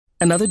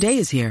Another day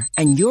is here,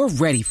 and you're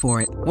ready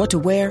for it. What to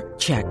wear?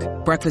 Check.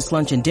 Breakfast,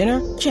 lunch, and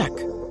dinner? Check.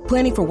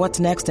 Planning for what's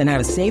next and how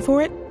to save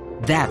for it?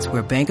 That's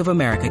where Bank of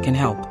America can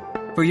help.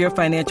 For your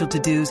financial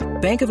to-dos,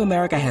 Bank of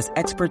America has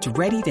experts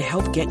ready to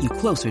help get you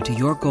closer to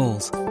your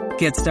goals.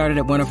 Get started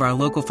at one of our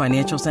local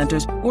financial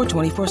centers or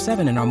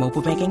 24/7 in our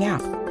mobile banking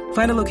app.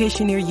 Find a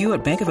location near you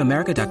at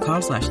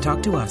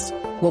bankofamerica.com/talktous.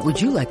 What would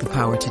you like the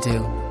power to do?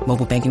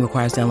 Mobile banking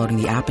requires downloading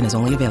the app and is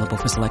only available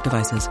for select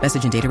devices.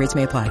 Message and data rates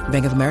may apply.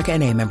 Bank of America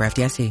N.A., member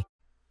FDIC.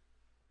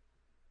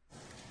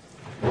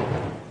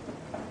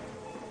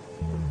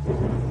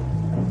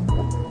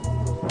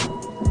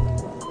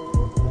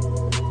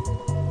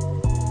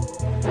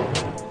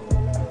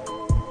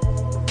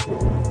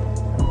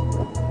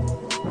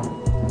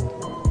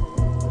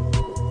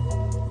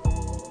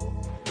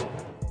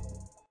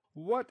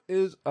 What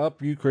is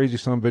up, you crazy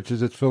son of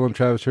bitches? It's Phil and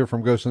Travis here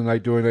from Ghost of the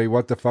Night doing a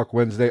What the Fuck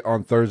Wednesday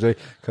on Thursday,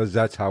 because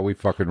that's how we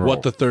fucking roll.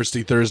 What the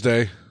Thirsty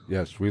Thursday?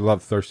 Yes, we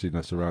love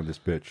thirstiness around this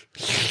bitch.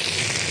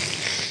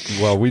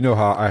 Well, we know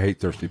how I hate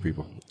thirsty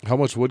people. How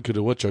much wood could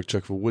a woodchuck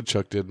chuck if a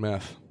woodchuck did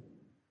meth?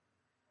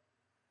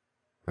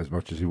 As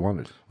much as he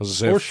wanted. I was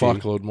going to say Or a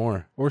fuckload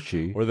more. Or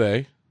she. Or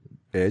they.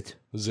 It.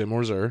 Zim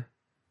or zer.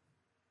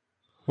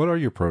 What are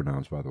your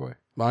pronouns, by the way?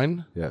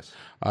 Mine? Yes.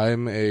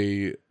 I'm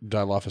a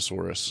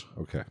Dilophosaurus.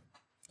 Okay.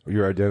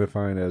 You're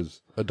identifying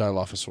as... A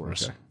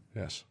Dilophosaurus. Okay.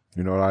 Yes.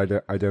 You know what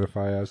I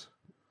identify as?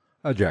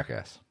 A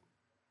jackass.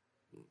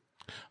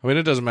 I mean,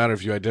 it doesn't matter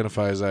if you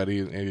identify as that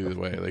either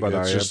way. Like, But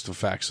it's I just the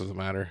facts of the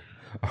matter.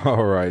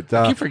 All right.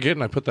 I keep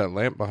forgetting I put that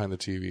lamp behind the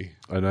TV.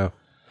 I know.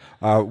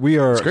 We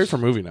are... It's great for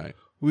movie night.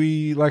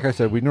 We, like I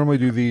said, we normally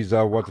do these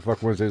What the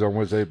Fuck Wednesdays on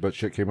Wednesday, but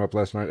shit came up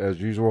last night as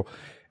usual,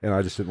 and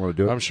I just didn't want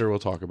to do it. I'm sure we'll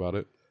talk about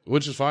it,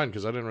 which is fine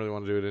because I didn't really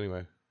want to do it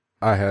anyway.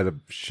 I had a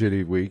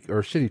shitty week,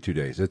 or shitty 2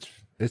 days. It's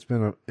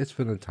been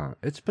a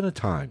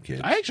time,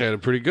 kids. I actually had a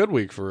pretty good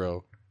week for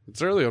real.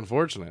 It's really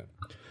unfortunate.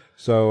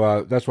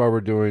 So that's why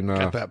we're doing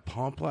Got that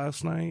pump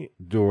last night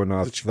doing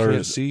that you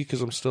can't see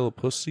because I'm still a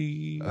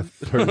pussy.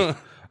 a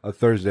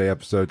Thursday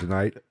episode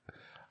tonight.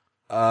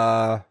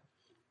 As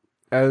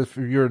if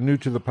you're new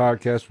to the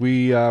podcast,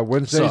 we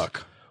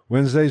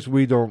Wednesdays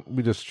we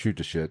just shoot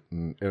the shit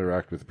and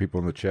interact with the people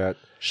in the chat.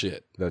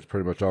 Shit. That's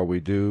pretty much all we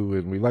do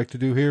and we like to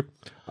do here.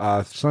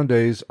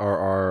 Sundays are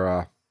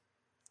our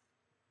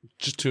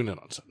just tune in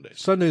on Sundays.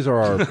 Sundays are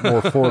our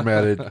more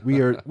formatted.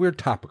 We're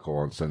topical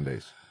on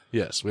Sundays.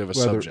 Yes, we have a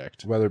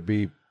subject. Whether it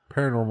be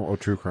paranormal or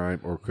true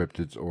crime or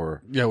cryptids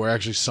or... Yeah, we're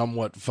actually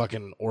somewhat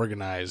fucking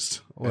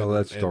organized. Well,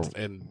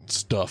 and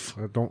stuff.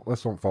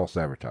 Let's don't false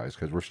advertise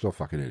because we're still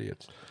fucking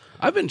idiots.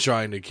 I've been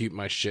trying to keep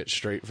my shit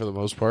straight for the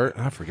most part.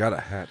 I forgot a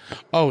hat.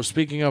 Oh,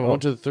 speaking of, I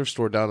went to the thrift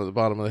store down at the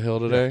bottom of the hill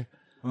today.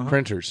 Yeah.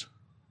 Printers.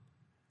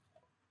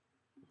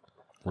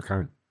 What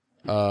kind?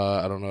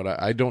 I don't know.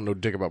 I don't know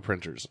dick about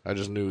printers. I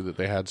just knew that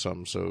they had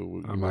some,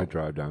 so... I might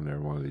drive down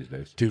there one of these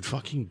days. Dude,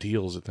 fucking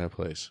deals at that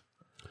place.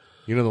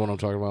 You know the one I'm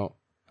talking about?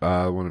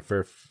 One in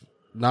Fair...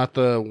 Not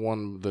the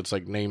one that's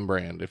like name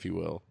brand, if you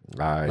will.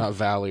 Not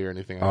Valley or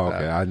anything like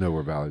that. Okay, I know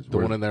where Valley's... The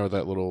one in there with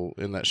that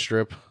in that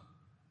strip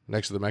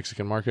next to the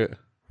Mexican market.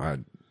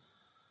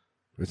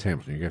 It's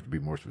Hamilton. You have to be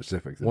more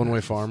specific. One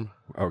Way Farm.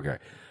 Okay.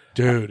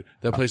 Dude,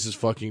 that place is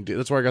fucking...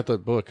 That's where I got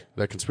that book,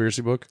 that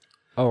conspiracy book.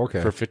 Oh,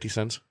 okay. For 50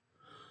 cents.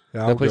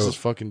 Yeah, that place is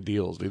fucking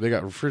deals, dude. They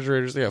got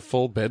refrigerators. They got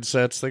full bed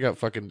sets. They got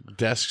fucking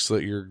desks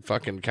that your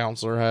fucking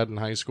counselor had in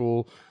high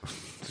school.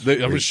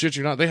 I'm just shit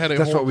you not. They had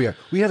That's what we had.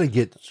 We had to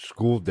get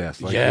school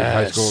desks. Like in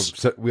high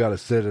school, we had to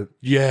sit at...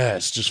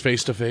 Yes, just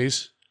face to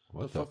face.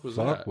 What the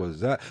fuck was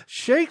that?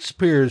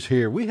 Shakespeare's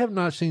here. We have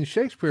not seen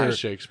Shakespeare. Hi,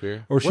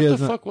 Shakespeare. Or what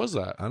the fuck was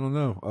that? I don't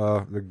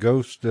know. The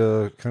ghost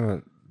kind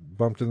of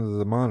bumped into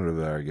the monitor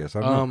there, I guess.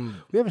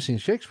 We haven't seen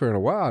Shakespeare in a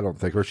while, I don't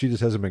think, or she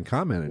just hasn't been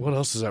commenting. What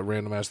else does that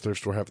random ass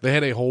thrift store have? They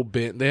had a whole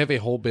bin. They have a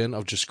whole bin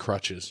of just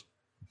crutches.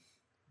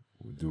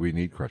 Do we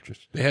need crutches?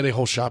 They had a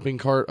whole shopping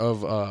cart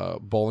of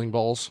bowling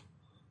balls.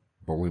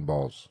 Bowling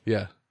balls.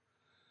 Yeah.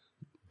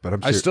 But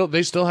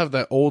they still have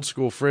that old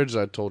school fridge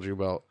that I told you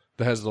about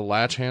that has the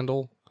latch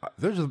handle.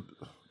 And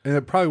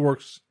it probably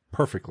works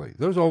perfectly.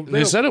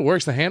 They said it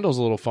works. The handle's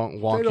a little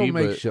wonky. They don't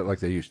make shit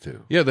like they used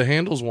to. Yeah, the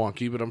handle's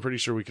wonky, but I'm pretty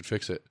sure we could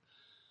fix it.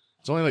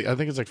 It's only I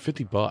think it's like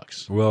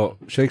 $50. Well,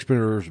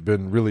 Shakespeare's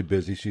been really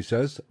busy, she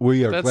says.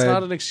 That's glad.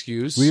 Not an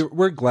excuse.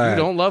 We're glad.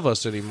 You don't love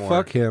us anymore.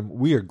 Fuck him.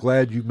 We are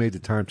glad you made the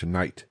time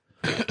tonight.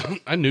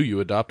 I knew you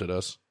adopted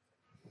us.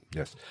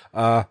 Yes.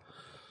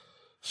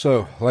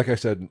 So, like I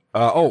said,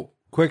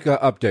 quick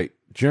update.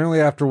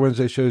 Generally, after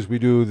Wednesday shows, we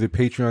do the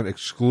Patreon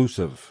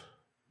exclusive.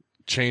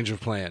 Change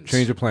of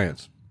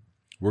plans.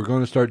 We're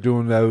going to start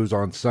doing those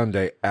on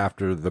Sunday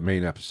after the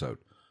main episode.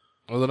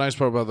 Well, the nice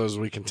part about those is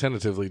we can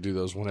tentatively do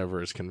those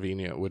whenever it's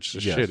convenient, which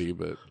is shitty,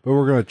 but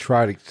we're going to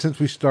try to, since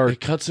we start...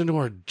 It cuts into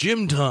our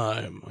gym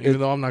time,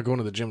 even though I'm not going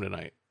to the gym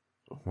tonight.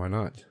 Why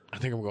not? I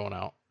think I'm going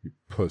out. You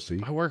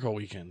pussy. I work all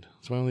weekend.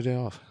 It's my only day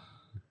off.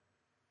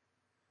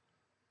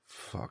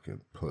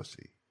 Fucking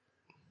pussy.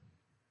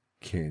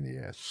 Candy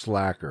ass.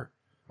 Slacker.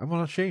 I'm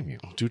going to shame you.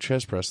 Do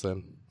chest press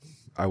then.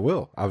 I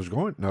will. I was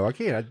going. No, I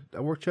can't. I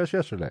worked chest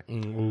yesterday.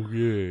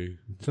 Okay.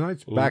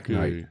 Tonight's back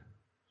night.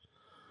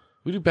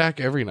 We do back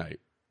every night.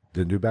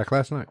 Didn't do back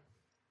last night.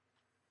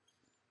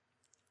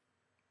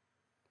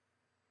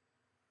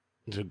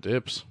 Did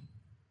dips.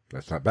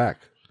 That's not back.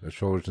 That's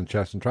shoulders and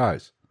chest and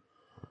tries.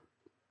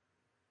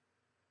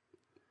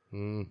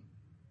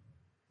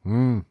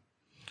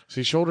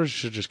 See, shoulders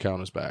should just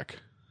count as back.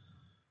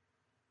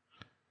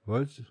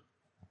 What'd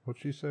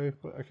she say?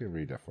 I can't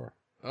read that far.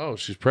 Oh,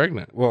 she's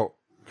pregnant. Well,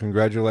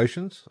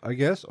 congratulations, I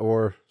guess,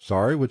 or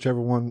sorry,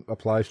 whichever one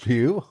applies to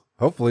you.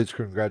 Hopefully it's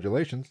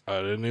congratulations.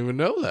 I didn't even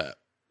know that.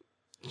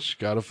 She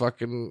got a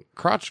fucking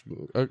crotch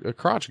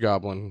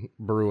goblin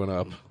brewing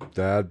up.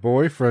 That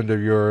boyfriend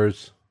of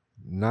yours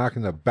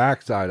knocking the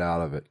backside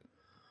out of it.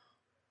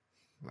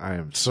 I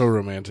am So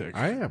romantic.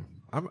 I am.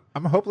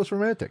 I'm a hopeless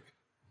romantic.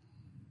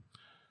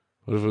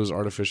 What if it was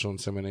artificial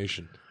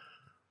insemination?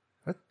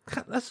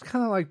 That's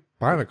kind of like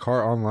buying a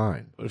car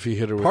online. What if he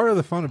hit her with... Part of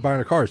the fun of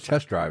buying a car is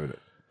test driving it.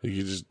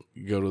 You just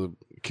go to the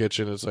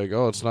kitchen, it's like,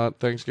 oh, it's not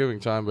Thanksgiving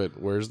time, but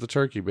where's the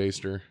turkey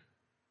baster?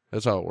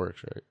 That's how it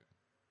works, right?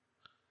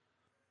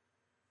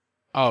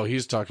 Oh,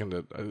 he's talking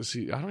to...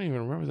 See, I don't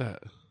even remember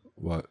that.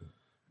 What?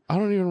 I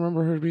don't even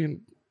remember her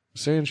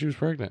saying she was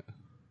pregnant.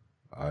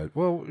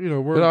 Well, you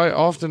know, But I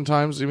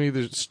oftentimes am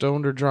either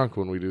stoned or drunk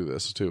when we do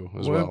this, too,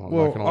 as well. I'm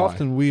not gonna lie.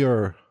 often we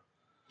are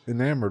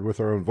enamored with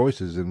our own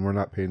voices and we're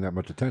not paying that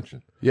much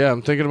attention. Yeah,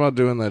 I'm thinking about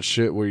doing that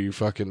shit where you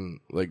fucking,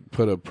 like,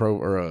 put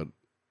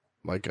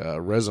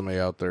a resume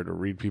out there to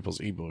read people's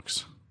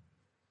ebooks.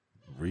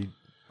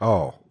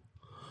 Oh.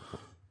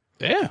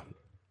 Yeah.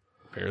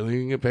 Apparently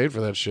you can get paid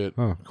for that shit.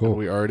 Oh, cool. And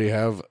we already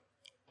have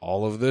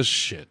all of this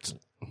shit.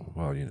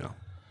 Well, you know.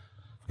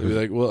 They'd be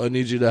like, well, I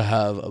need you to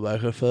have a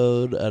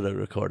microphone and a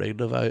recording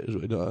device.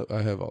 No,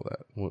 I have all that.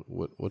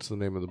 What's the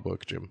name of the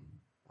book, Jim?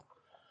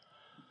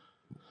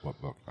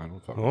 What book? I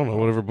don't know.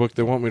 Whatever book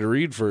they want me to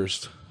read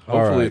first.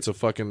 Hopefully it's a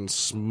fucking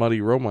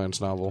smutty romance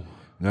novel.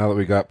 Now that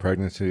we got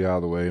pregnancy out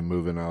of the way and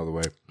moving out of the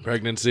way.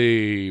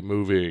 Pregnancy,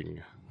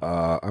 moving.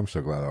 I'm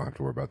so glad I don't have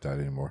to worry about that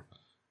anymore.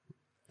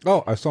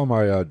 Oh, I saw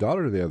my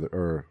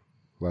daughter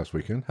last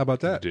weekend. How about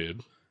that? You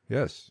did?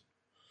 Yes.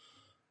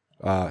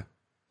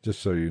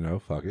 Just so you know,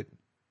 fuck it.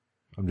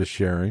 I'm just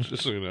sharing.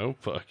 Just so you know,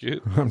 fuck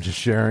it. I'm just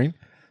sharing.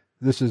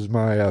 This is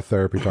my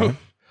therapy time.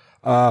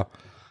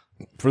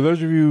 For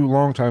those of you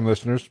longtime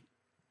listeners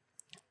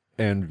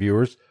and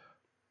viewers,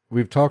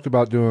 we've talked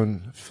about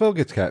doing... Phil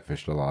gets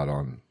catfished a lot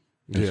on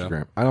Instagram.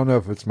 Yeah. I don't know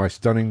if it's my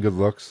stunning good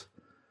looks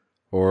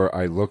or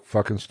I look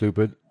fucking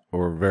stupid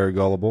or very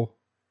gullible.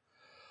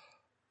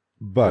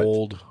 But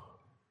Old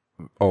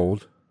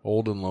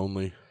and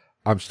lonely.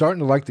 I'm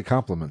starting to like the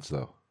compliments,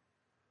 though.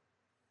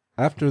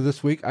 After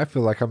this week, I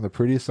feel like I'm the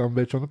prettiest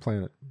sumbitch on the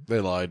planet. They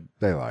lied.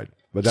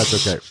 But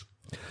that's okay.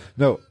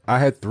 No, I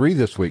had 3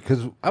 this week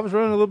because I was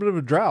running a little bit of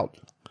a drought.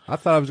 I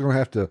thought I was going to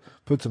have to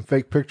put some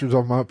fake pictures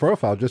on my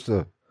profile just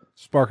to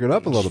spark it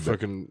up a little bit.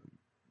 Fucking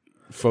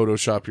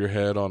Photoshop your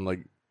head on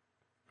like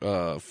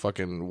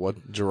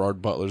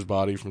Gerard Butler's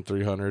body from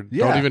 300.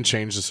 Yeah. Don't even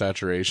change the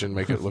saturation.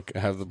 Make it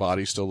have the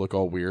body still look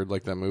all weird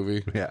like that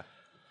movie. Yeah.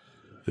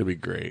 It'd be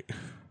great.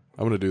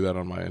 I'm going to do that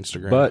on my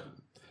Instagram. But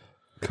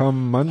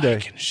come Monday. I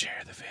can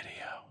share the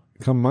video.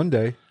 Come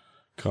Monday.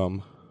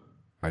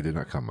 I did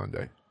not come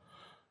Monday.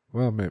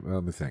 Well, maybe,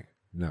 let me think.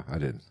 No, I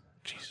didn't.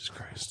 Jesus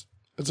Christ.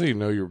 That's how you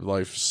know your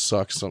life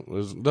sucks.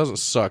 It doesn't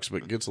suck,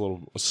 but gets a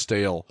little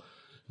stale.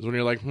 Is when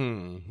you're like,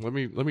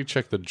 let me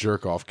check the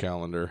jerk off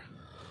calendar.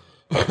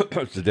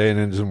 It's the day and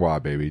ends in Y,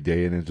 baby.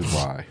 Day and ends in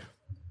Y.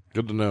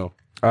 Good to know.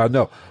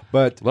 No,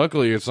 but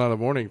luckily it's not a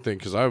morning thing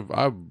because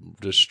I've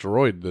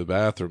destroyed the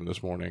bathroom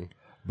this morning.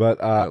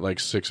 But at like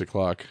 6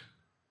 o'clock.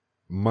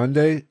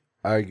 Monday,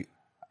 I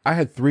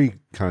had 3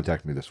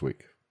 contact me this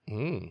week.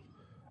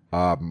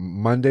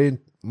 Monday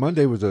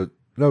was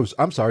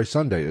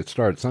Sunday. It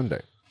started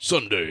Sunday.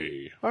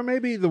 Or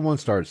maybe the one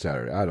started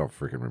Saturday. I don't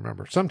freaking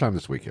remember. Sometime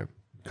this weekend.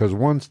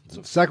 Because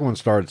second one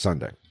started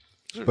Sunday.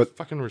 There's a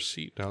fucking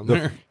receipt down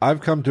there.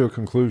 I've come to a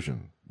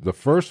conclusion. The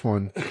first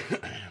one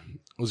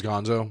was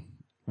Gonzo.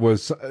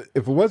 If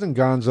it wasn't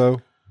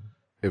Gonzo,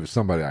 it was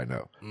somebody I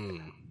know.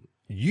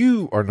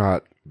 You are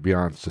not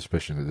beyond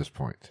suspicion at this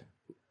point.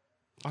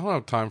 I don't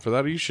have time for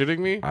that. Are you shitting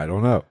me? I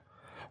don't know.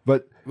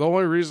 But the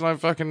only reason I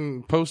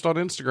fucking post on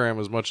Instagram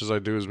as much as I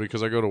do is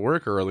because I go to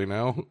work early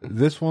now.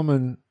 This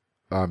woman,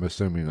 I'm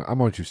assuming, I'm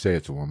going to say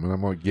it's a woman.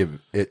 I'm going to give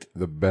it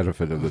the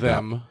benefit of the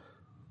doubt.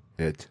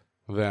 It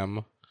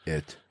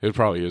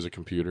probably is a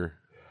computer.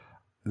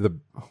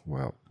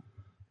 Well,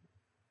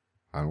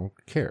 I don't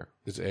care.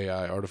 It's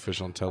AI,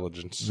 artificial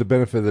intelligence. The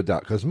benefit of the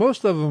doubt. Because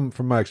most of them,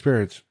 from my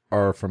experience,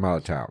 are from out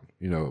of town.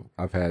 You know,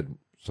 I've had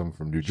some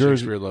from New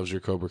Jersey. Shakespeare loves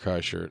your Cobra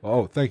Kai shirt.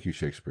 Oh, thank you,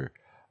 Shakespeare.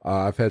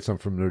 I've had some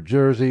from New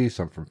Jersey,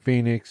 some from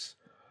Phoenix.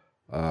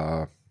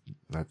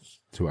 That's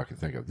 2 I can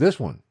think of. This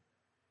one,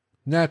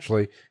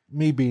 naturally,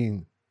 me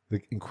being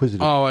the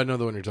inquisitive. Oh, I know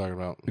the one you're talking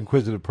about.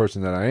 Inquisitive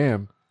person that I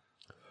am,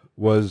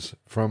 was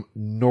from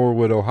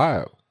Norwood,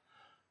 Ohio.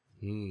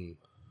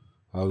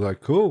 I was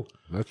like, cool.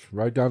 That's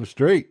right down the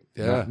street.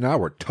 Yeah. Now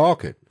we're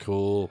talking.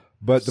 Cool.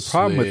 But the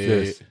problem with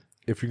this, Sweet.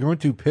 if you're going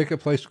to pick a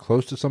place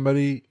close to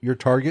somebody, your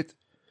target,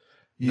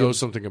 Know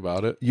something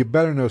about it. you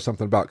better know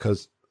something about,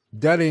 because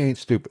Daddy ain't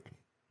stupid.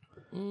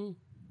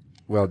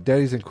 Well,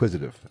 Daddy's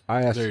inquisitive.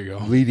 I ask There you go.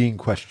 leading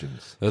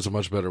questions. That's a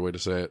much better way to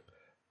say it.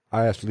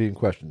 I ask leading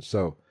questions.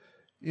 So,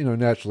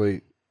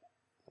 naturally,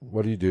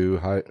 what do you do?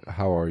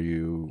 How are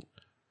you?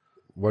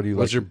 What do you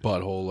What's like? your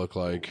butthole look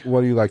like?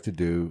 What do you like to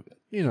do?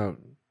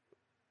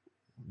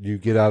 You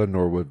get out of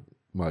Norwood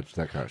much,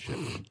 that kind of shit.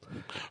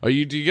 Do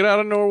you get out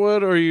of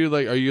Norwood, or are you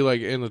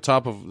like in the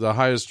top of the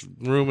highest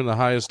room in the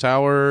highest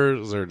tower?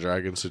 Is there a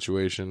dragon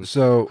situation?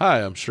 So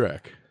Hi, I'm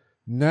Shrek.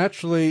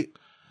 naturally,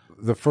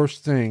 the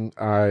first thing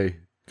I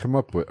come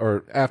up with,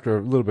 or after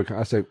a little bit,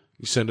 I say,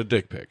 You send a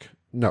dick pic.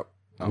 no,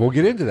 we'll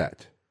get into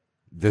that.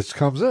 This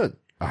comes in.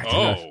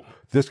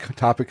 This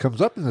topic comes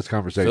up in this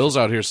conversation. Phil's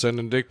out here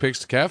sending dick pics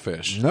to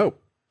catfish. No,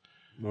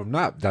 I'm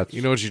not. That's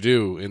You know what you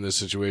do in this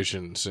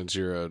situation, since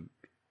you're a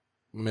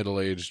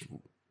middle-aged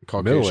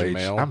Caucasian middle age.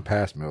 male. I'm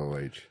past middle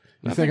age.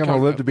 You I think think I'm gonna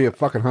I'm- live to be a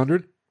fucking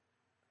 100?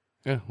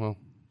 Yeah, well,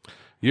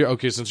 you're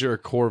okay. Since you're a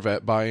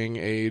Corvette buying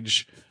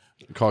age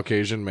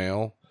Caucasian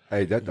male,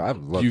 Hey, I would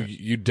love that.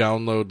 you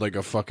download like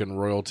a fucking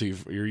royalty.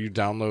 You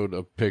download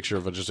a picture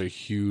of just a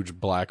huge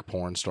black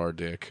porn star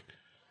dick,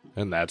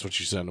 and that's what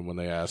you send them when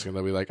they ask, and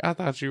they'll be like, "I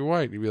thought you were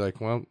white." You'd be like,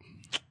 "Well,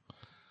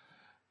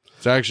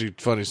 it's actually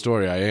a funny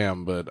story. I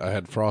am, but I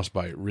had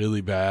frostbite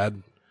really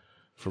bad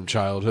from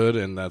childhood,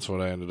 and that's what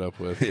I ended up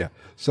with." Yeah.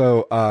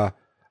 So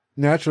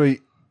naturally,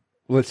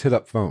 let's hit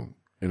up phone.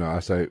 I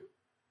say,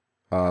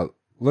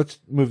 let's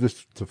move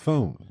this to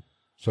phone.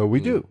 So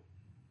we do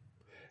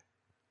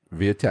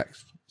via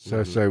text. So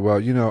I say,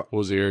 well, What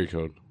was the area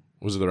code?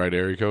 Was it the right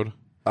area code?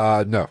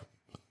 no,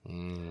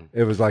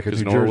 it was like a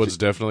Because New Norwood's Jersey.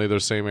 definitely the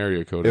same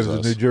area code It as was a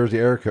us. New Jersey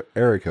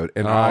area code,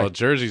 and Oh,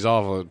 Jersey's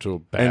off to a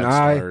bad and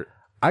start.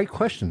 I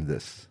questioned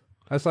this.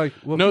 I was like,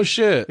 well, No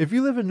shit. if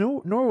you live in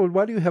Norwood,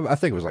 why do you have? I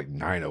think it was like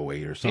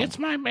 908 or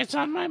something. It's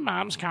on my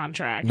mom's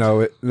contract.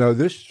 No,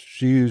 this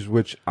shoes,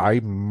 which I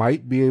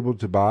might be able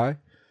to buy.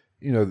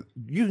 You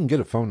can get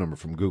a phone number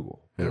from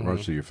Google, and it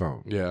runs through your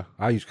phone. Yeah.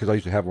 because I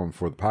used to have one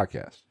before the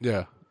podcast.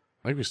 Yeah.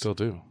 I think we still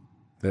do.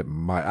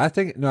 I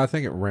think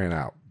it ran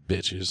out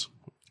Bitches.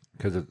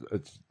 because it's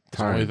It's the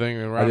time. only thing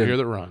I around didn't- here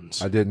that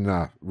runs. I didn't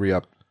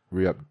re-up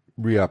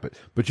it,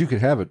 but you can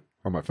have it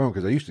on my phone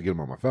because I used to get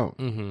them on my phone.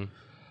 Mm-hmm.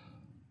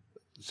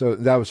 So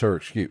that was her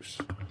excuse,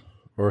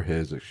 or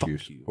his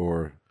excuse,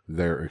 or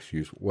their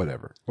excuse,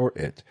 whatever, or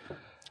it.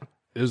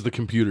 Is the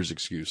computer's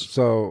excuse.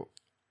 So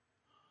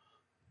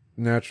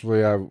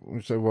naturally, I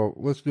said, "Well,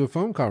 let's do a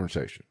phone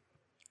conversation."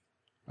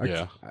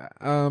 Yeah.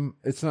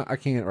 It's not. I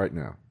can't right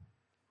now.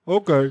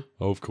 Okay.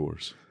 Of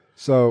course.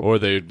 So Or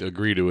they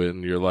agree to it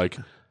and you're like,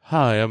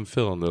 "Hi, I'm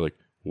Phil." And they're like,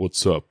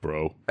 "What's up,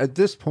 bro?" at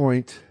this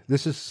point,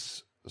 this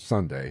is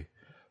Sunday.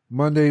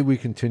 Monday, we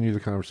continue the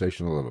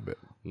conversation a little bit,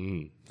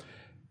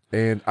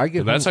 and I get.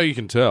 And that's home- how you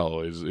can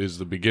tell is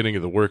the beginning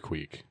of the work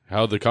week.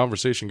 How the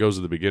conversation goes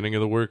at the beginning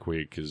of the work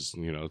week is,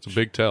 it's a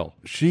big tell.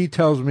 she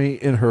tells me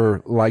in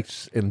her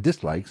likes and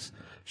dislikes,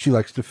 she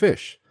likes to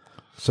fish.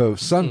 So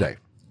Sunday,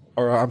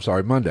 or I'm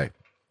sorry, Monday,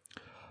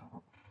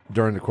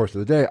 during the course of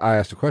the day, I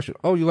asked a question.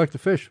 Oh, you like to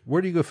fish?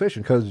 Where do you go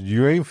fishing? Because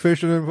you ain't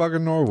fishing in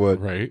fucking Norwood.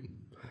 Right?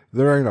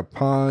 There ain't a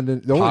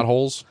pond.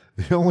 Potholes.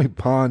 The only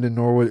pond in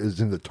Norwood is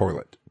in the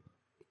toilet.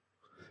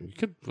 You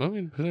could, I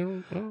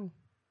mean,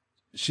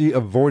 She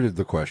avoided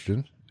the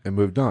question and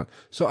moved on.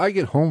 So I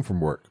get home from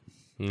work.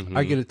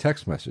 I get a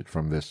text message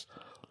from this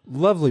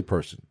lovely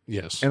person.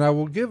 yes. And I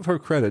will give her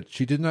credit.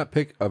 She did not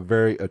pick a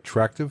very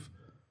attractive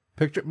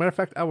picture. Matter of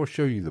fact, I will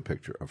show you the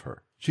picture of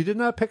her. She did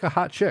not pick a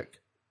hot chick.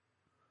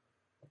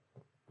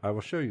 I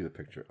will show you the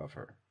picture of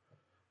her.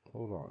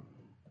 Hold on.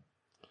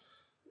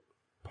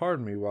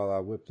 Pardon me while I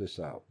whip this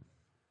out.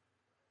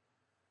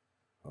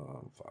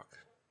 Oh, fuck.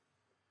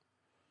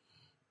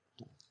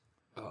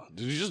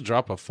 Did you just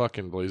drop a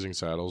fucking Blazing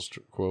Saddles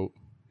quote?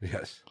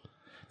 Yes.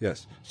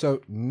 Yes.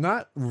 So,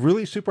 not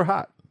really super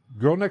hot.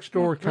 Girl next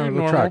door, Very kind of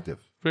normal. attractive.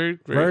 Very,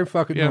 Very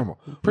fucking yeah, normal.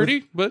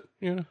 Pretty, but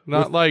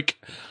not like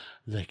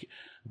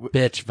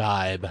bitch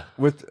vibe.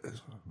 With,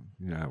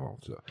 yeah, well,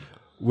 so,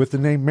 with the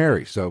name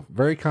Mary. So,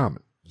 very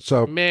common.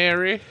 So,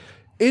 Mary.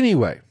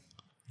 anyway,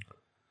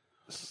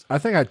 I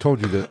think I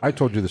told you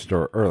the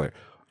story earlier.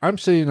 I'm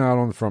sitting out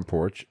on the front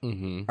porch.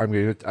 Mm-hmm.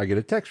 I get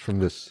a text from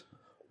this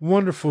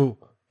wonderful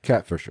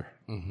catfisher,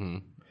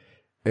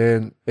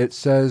 and it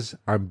says,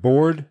 "I'm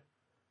bored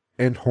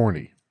and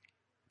horny."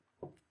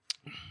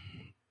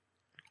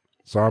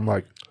 So I'm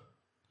like,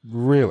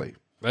 really?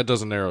 That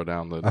doesn't narrow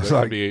down the. There was could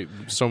like- be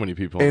so many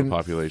people in And the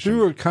population.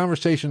 through a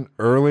conversation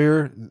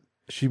earlier,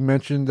 she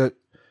mentioned that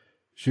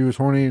she was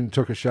horny and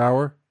took a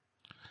shower,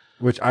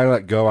 which I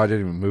let go. I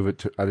didn't even move it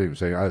to. I didn't even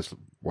say. I just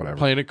whatever.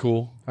 Playing it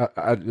cool.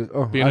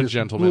 Being a just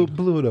gentleman.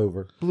 blew it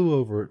over,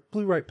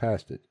 blew right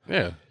past it.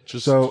 Yeah.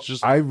 Just So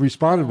just. I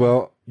responded,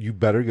 "Well, you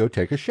better go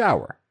take a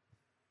shower."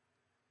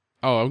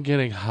 I'm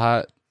getting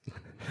hot.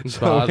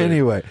 So Bothered.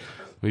 anyway,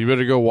 Well, you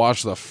better go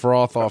wash the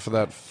froth off of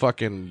that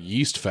fucking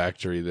yeast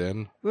factory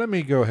then. Let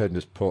me go ahead and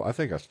just pull. I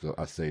think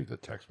I saved the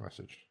text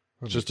message.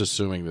 Just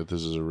assuming that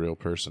this is a real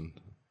person.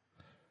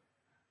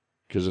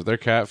 Because if they're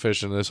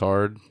catfishing this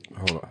hard,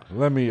 Hold on.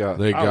 Let me.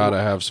 they gotta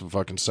have some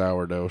fucking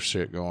sourdough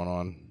shit going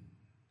on.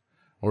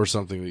 Or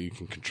something that you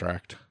can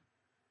contract.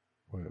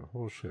 Wait,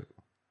 oh shit.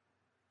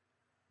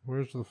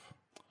 Where's the...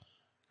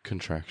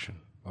 Contraction.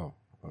 Oh,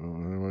 I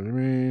don't know what you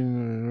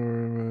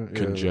mean.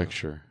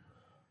 Conjecture.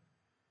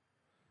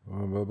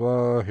 Blah, blah,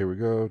 blah. Here we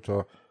go.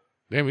 Talk.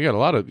 Damn,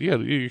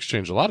 you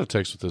exchanged a lot of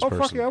texts with this person.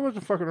 Fuck yeah, I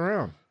wasn't fucking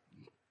around.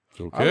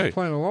 I Okay. was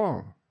playing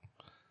along.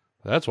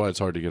 That's why it's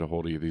hard to get a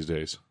hold of you these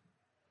days.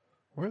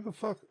 Where the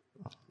fuck?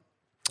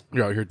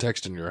 You're out here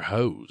texting your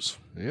hoes.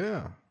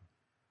 Yeah.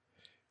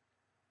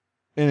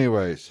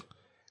 Anyways,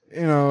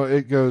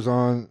 it goes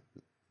on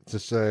to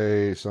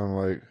say something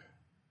like,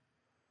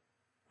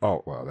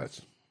 oh, well,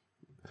 that's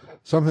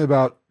something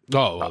about,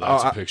 Oh, well,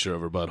 that's a picture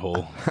of her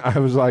butthole. I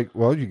was like,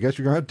 well, you guess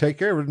you're going to have to take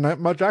care of it. Not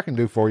much I can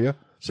do for you.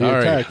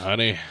 Sorry, Via text.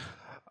 honey.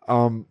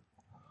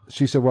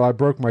 She said, well, I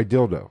broke my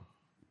dildo.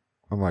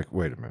 I'm like,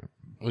 wait a minute.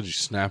 Would you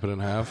snap it in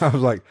half? I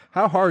was like,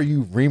 how hard are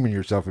you reaming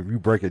yourself if you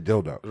break a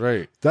dildo?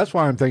 Right. That's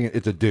why I'm thinking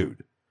it's a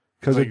dude.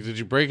 Because Like, did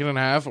you break it in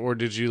half, or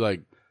did you,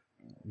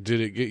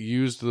 did it get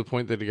used to the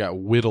point that it got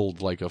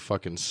whittled like a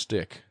fucking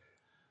stick?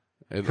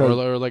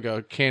 Or like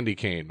a candy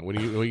cane. When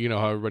you know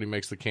how everybody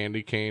makes the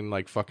candy cane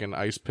like fucking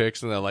ice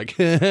picks, and they're like,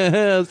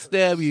 I'll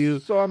stab you.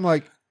 So I'm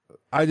like,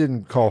 I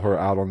didn't call her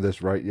out on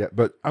this right yet,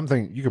 but I'm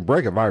thinking you can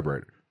break a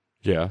vibrator.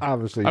 Yeah.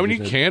 Obviously. I mean,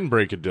 you can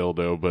break a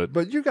dildo,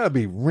 But you got to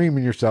be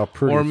reaming yourself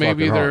pretty or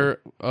maybe fucking hard.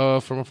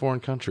 they're from a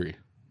foreign country.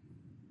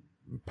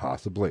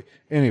 Possibly.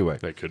 Anyway.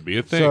 That could be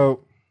a thing.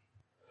 So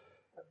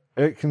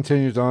it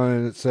continues on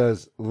and it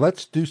says,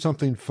 let's do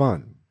something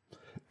fun.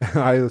 And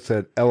I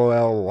said,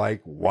 LOL,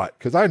 like what?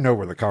 Because I know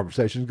where the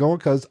conversation's going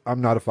because I'm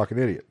not a fucking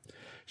idiot.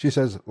 She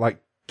says,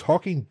 like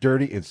talking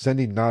dirty and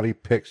sending naughty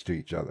pics to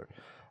each other.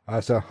 I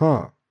said,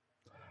 I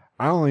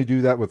only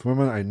do that with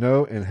women I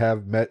know and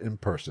have met in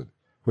person,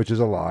 which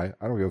is a lie.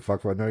 I don't give a fuck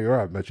if I know you or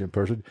I've met you in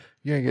person.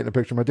 You ain't getting a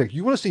picture of my dick.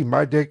 You want to see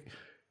my dick?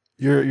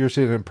 You're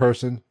seeing it in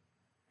person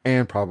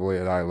and probably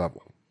at eye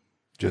level.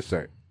 Just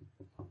saying.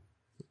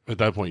 At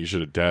that point, you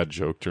should have dad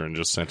joked her and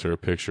just sent her a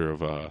picture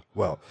of a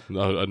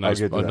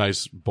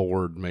nice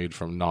board made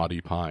from knotty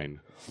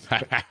pine.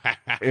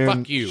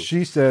 Fuck you.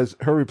 She says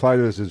her reply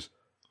to this is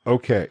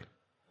okay,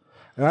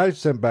 and I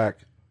sent back.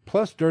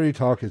 Plus, dirty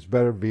talk is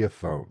better via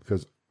phone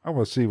because I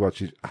want to see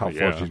how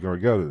far she's going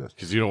to go to this.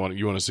 Because you want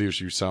to see if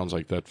she sounds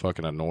like that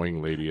fucking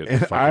annoying lady at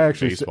the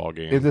fucking baseball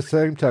game. In the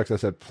same text, I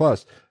said,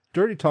 plus,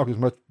 dirty talk is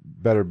much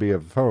better via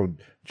phone.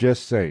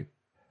 Just saying.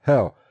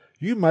 Hell,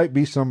 you might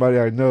be somebody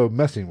I know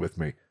messing with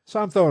me. So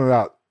I'm throwing it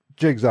out.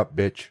 Jigs up,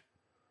 bitch.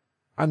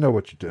 I know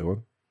what you're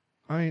doing.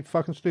 I ain't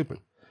fucking stupid.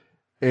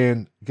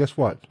 And guess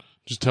what?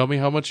 Just tell me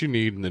how much you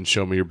need and then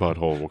show me your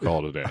butthole. We'll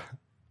call it a day.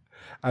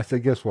 I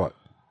said, guess what?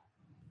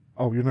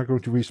 Oh, you're not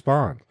going to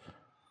respond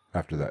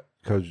after that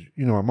because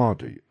I'm on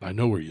to you. I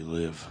know where you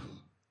live.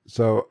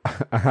 So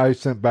I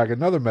sent back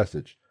another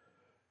message.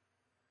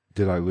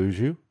 Did I lose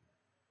you?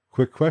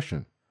 Quick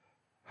question.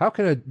 How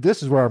can I...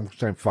 This is where I'm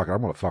saying, fuck it,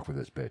 I'm going to fuck with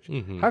this bitch.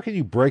 Mm-hmm. How can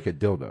you break a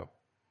dildo?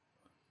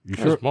 You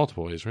sure? There's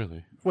multiple ways,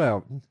 really.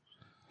 Well,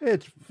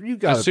 you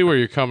got. I see where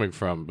you're coming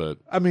from, but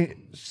I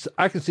mean,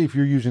 I can see if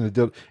you're using a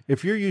dildo.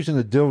 If you're using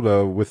a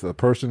dildo with a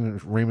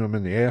person reaming them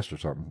in the ass or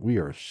something, we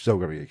are so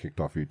gonna get kicked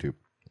off YouTube.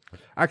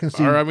 I can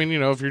see. Or I mean,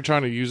 if you're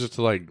trying to use it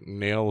to like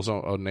nail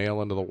a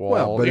nail into the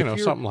wall,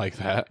 something like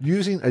that.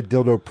 Using a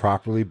dildo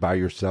properly by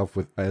yourself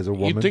as a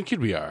woman, you'd think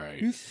you'd be all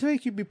right. You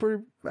think you'd be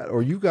pretty bad,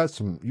 or you got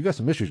some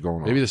issues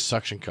going on. Maybe the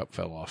suction cup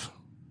fell off.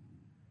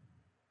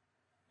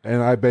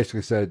 And I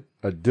basically said,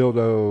 a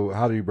dildo,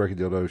 how do you break a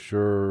dildo?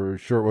 Sure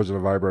it wasn't a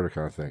vibrator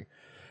kind of thing.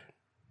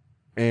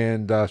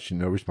 And she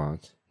no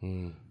response.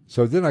 Mm.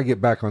 So then I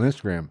get back on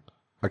Instagram,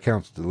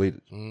 account's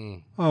deleted.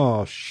 Mm.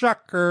 Oh,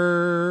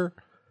 sucker.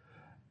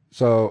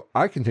 So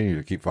I continue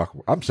to keep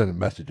fucking. I'm sending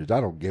messages.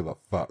 I don't give a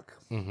fuck.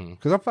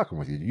 Because I'm fucking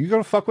with you. You're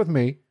going to fuck with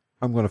me.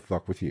 I'm going to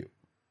fuck with you.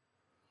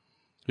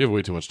 You have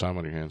way too much time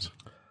on your hands.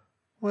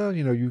 Well,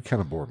 you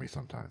kind of bore me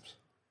sometimes.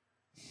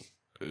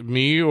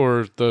 Me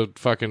or the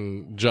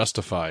fucking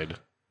Justified?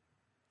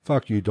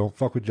 Fuck you. Don't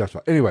fuck with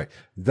Justified. Anyway,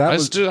 I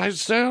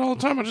say it all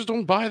the time. I just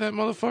don't buy that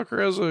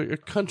motherfucker as a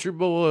country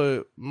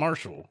boy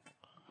Marshall.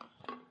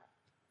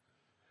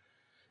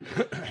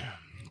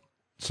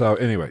 So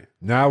anyway,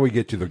 now we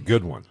get to the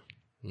good one.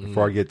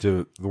 Before I get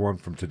to the one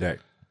from today.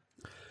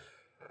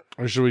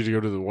 Or should we go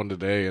to the one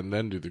today and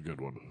then do the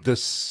good one? The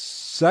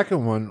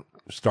second one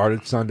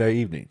started Sunday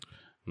evening.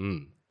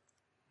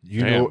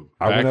 Damn,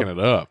 backing it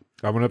up.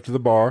 I went up to the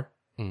bar.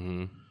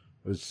 Mm-hmm.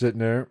 I was sitting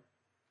there,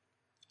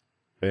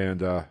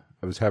 and I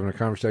was having a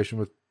conversation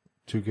with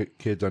two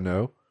kids I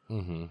know.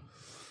 Mm-hmm.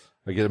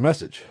 I get a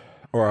message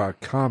or a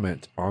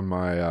comment on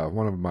my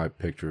one of my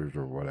pictures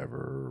or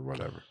whatever,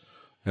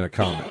 and a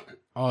comment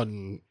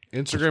on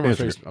Instagram or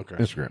Facebook. Okay,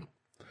 Instagram.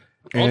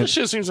 All this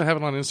shit seems to have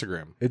it on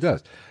Instagram. It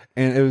does,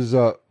 and it was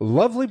a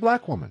lovely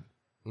black woman.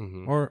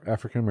 or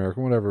African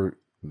American, whatever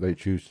they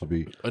choose to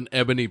be. An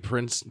ebony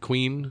prince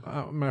queen,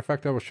 Matter of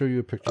fact, I will show you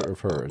a picture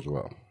of her as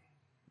well.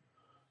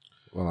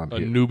 Well, I'm a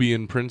here.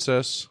 Nubian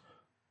princess.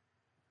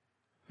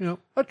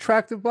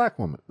 Attractive black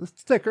woman. It's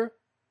thicker,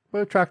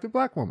 but attractive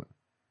black woman.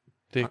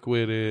 Thick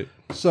with it.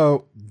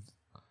 So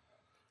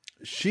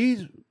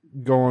she's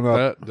going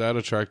up. That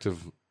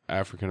attractive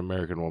African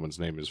American woman's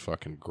name is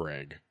fucking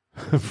Greg.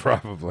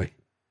 Probably.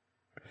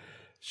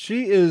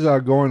 She is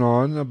going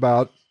on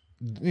about,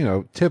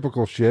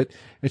 typical shit.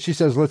 And she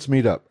says, let's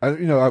meet up.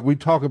 We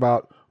talk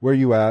about where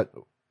you at.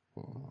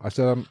 I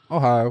said, I'm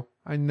Ohio.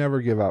 I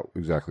never give out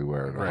exactly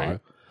where in Ohio.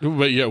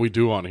 But yeah, we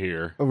do on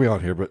here. We on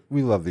here, but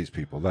we love these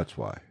people. That's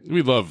why.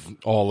 We love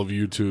all of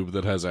YouTube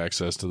that has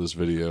access to this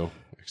video,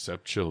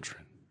 except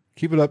children.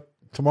 Keep it up.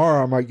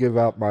 Tomorrow I might give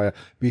out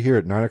be here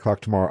at 9:00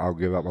 tomorrow. I'll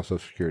give out my social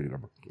security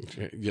number.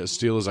 Yeah,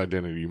 steal his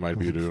identity. You might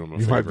be doing him a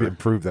You favor. might be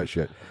improve that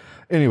shit.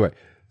 Anyway,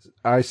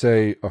 I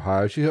say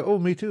Ohio. She said, oh,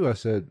 me too. I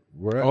said,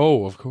 where at?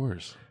 Oh, of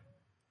course.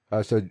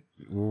 I said,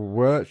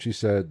 where at? She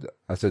said,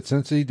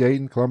 Cincy,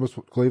 Dayton, Columbus,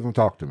 Cleveland,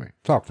 talk to me.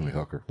 Talk to me,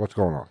 hooker. What's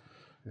going on?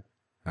 And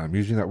I'm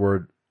using that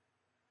word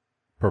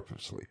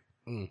purposely.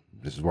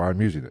 This is why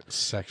I'm using it.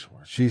 Sex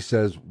word. She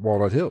says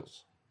Walnut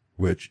Hills,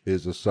 which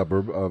is a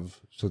suburb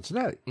of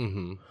Cincinnati.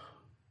 Mm-hmm.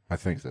 I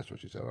think that's what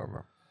she said. I don't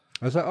know.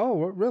 I said, oh,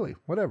 well, really?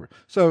 Whatever.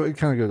 So it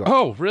kind of goes on.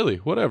 Oh, really?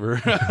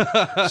 Whatever.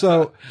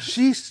 So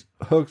she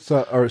hooks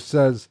up or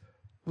says,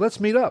 let's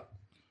meet up.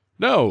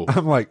 No.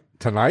 I'm like,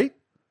 tonight?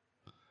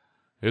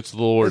 It's the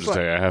Lord's It's like-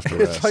 Day. I have to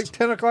rest. It's like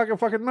 10 o'clock at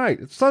fucking night.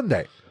 It's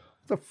Sunday.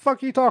 What the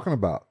fuck are you talking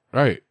about?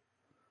 Right.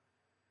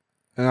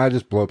 And I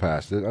just blow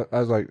past it. I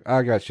was like,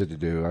 I got shit to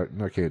do.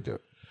 I can't do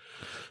it.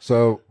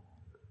 So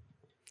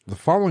the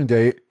following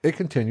day, it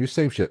continues.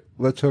 Same shit.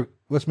 Let's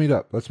meet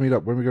up. Let's meet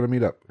up. When are we going to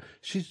meet up?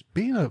 She's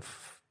being a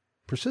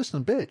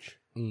persistent bitch.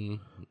 I'm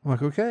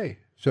like, okay.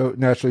 So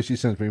naturally, she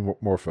sends me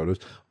more photos,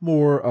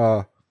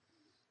 more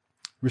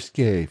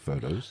risque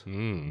photos. I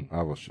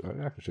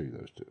can show you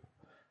those too.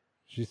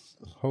 She's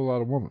a whole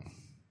lot of woman.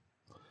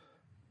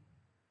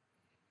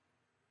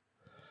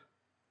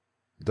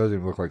 Doesn't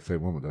even look like the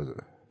same woman, does it?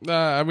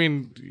 I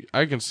mean,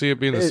 I can see it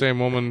being the same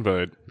woman,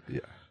 but Yeah.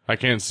 I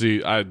can't see.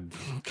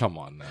 Come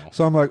on now.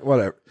 So I'm like,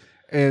 whatever.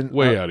 And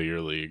Way out of your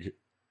league.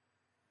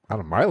 out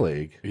of my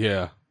league.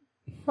 Yeah.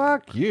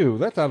 Fuck you.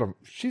 That's out of.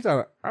 She's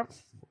out of.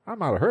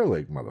 I'm out of her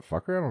league,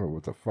 motherfucker. I don't know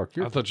what the fuck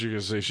you're. I thought you were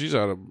going to say she's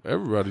out of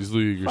everybody's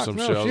league or Fuck some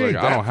no, shit. I was she like,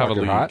 ain't I that don't have a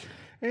fucking league. hot.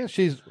 And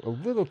she's a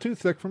little too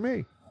thick for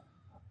me.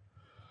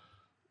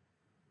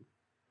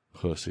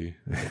 Pussy.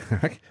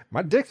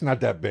 My dick's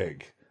not that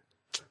big.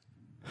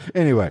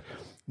 Anyway,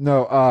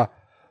 no.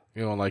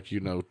 You don't like,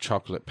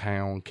 chocolate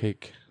pound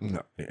cake?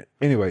 No.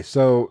 Anyway,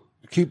 so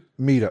keep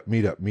meet up.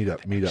 I'm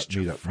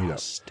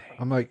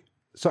like,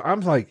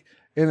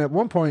 and at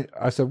one point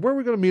I said, where are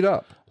we going to meet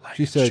up?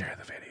 She said, Share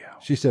the video.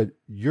 she said,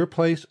 your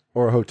place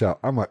or a hotel.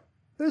 I'm like,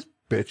 this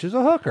bitch is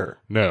a hooker.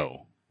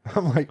 No.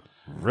 I'm like,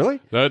 really?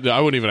 I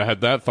wouldn't even have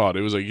had that thought.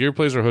 It was like, your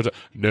place or hotel?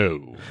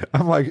 No.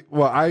 I'm like,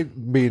 well, I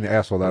being the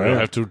asshole that I I am.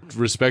 have to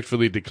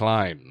respectfully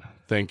decline.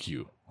 Thank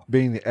you.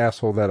 Being the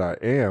asshole that I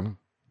am.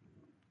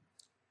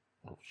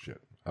 Oh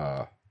shit.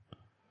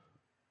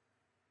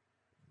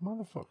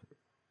 Motherfucker.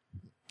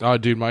 Oh,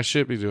 dude, my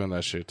shit be doing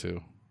that shit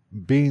too.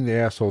 Being the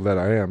asshole that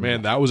I am.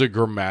 Man, that was a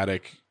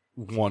grammatic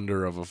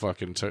wonder of a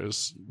fucking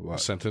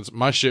sentence.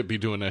 My shit be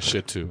doing that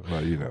shit too.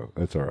 Well,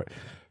 that's all right.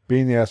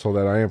 Being the asshole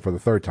that I am for the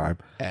third time.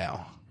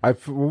 Ow. Well,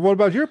 what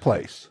about your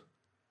place?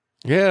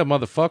 Yeah,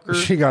 motherfucker.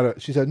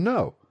 She said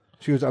no.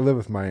 She goes, I live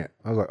with my aunt.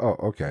 I was like, oh,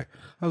 okay.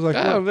 I was like,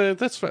 well,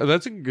 that's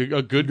a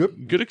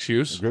good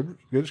excuse. good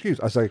excuse.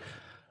 I was like,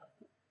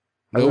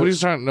 Nobody's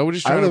trying I to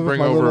live with bring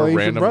my over little a Asian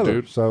random brother.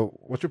 dude. So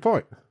what's your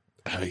point?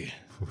 Hey,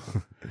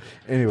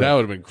 Anyway, that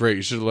would have been great.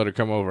 You should have let her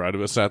come over. I'd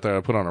have sat there.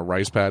 I put on a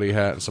rice patty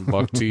hat and some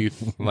buck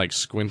teeth, and like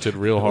squinted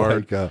real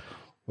hard. like,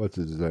 what's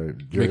his name?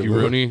 Jerry Mickey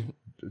Lewis. Rooney,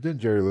 Didn't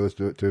Jerry Lewis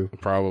do it too?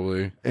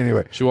 probably.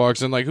 Anyway, She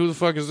walks in like, who the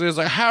fuck is this?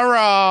 Like,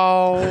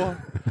 hello,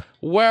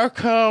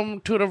 welcome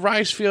to the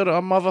rice field,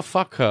 a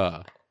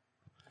motherfucker.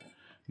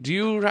 Do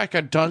you like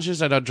a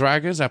Dungeons and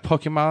Dragons at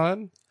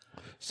Pokemon?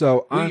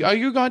 so Are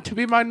you going to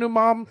be my new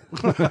mom?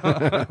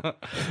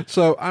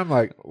 I'm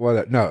like,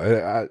 what?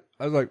 No,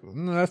 I was like,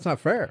 no, that's not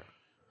fair.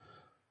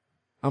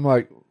 I'm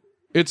like,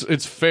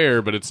 It's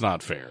fair, but it's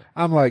not fair.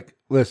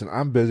 listen,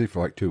 I'm busy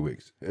for like 2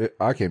 weeks.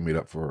 I can't meet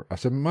up for. I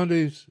said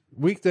Mondays,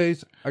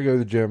 weekdays, I go to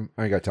the gym.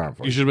 I ain't got time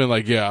for You it. should have been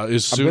like, yeah, as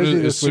busy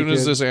soon this as weekend.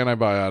 this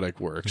antibiotic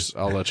works,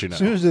 I'll let you know. As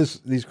soon as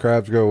these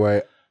crabs go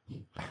away,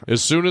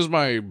 As soon as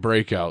my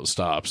breakout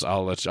stops,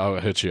 I'll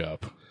hit you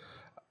up.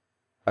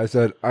 I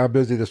said I'm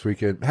busy this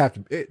weekend.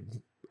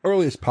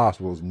 Earliest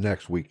possible is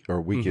next week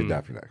or weekend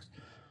after next,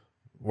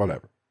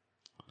 whatever.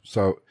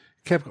 So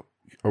can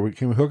we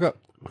hook up?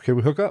 Can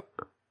we hook up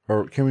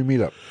or can we meet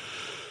up?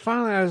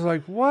 Finally, I was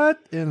like, what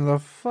in the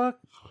fuck?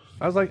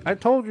 I was like, I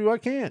told you I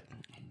can't.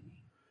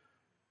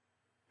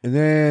 And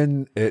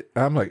then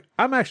I'm like,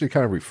 I'm actually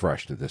kind of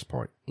refreshed at this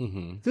point.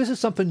 Mm-hmm. This is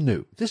something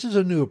new. This is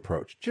a new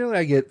approach. Generally,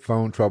 I get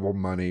phone trouble,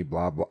 money,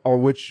 blah, blah, or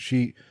which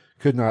she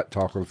could not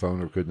talk on the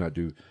phone or could not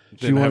do.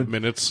 Didn't have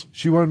minutes.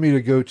 She wanted me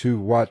to go to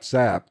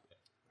WhatsApp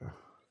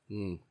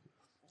Mm.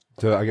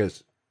 to, I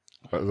guess,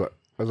 I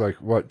was like,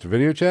 what, to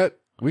video chat?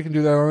 We can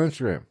do that on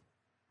Instagram.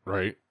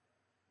 Right.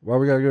 Why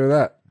we got to go to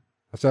that?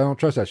 I said, I don't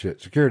trust that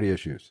shit. Security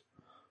issues.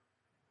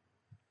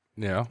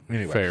 Yeah.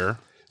 Anyway. Fair.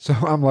 So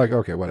I'm like,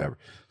 okay, whatever.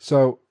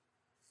 So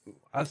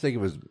I think it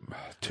was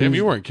Tim,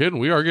 you weren't kidding.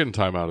 We are getting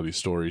time out of these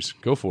stories.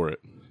 Go for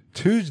it.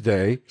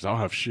 Tuesday. 'Cause I don't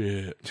have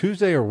shit.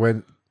 Tuesday or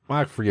when,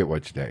 I forget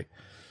which day.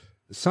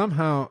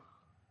 Somehow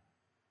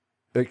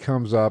it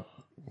comes up.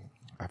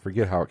 I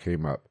forget how it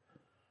came up.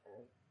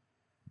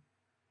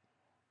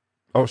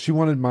 Oh, she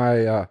wanted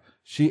my,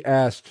 she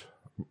asked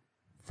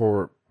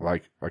for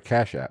like a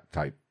Cash App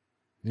type,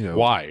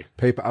 Why?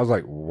 PayPal. I was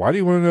like, why do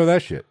you want to know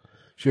that shit?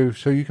 She goes,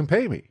 so you can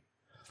pay me.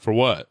 For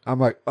what? I'm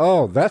like,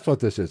 oh, that's what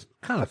this is.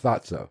 Kind of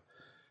thought so.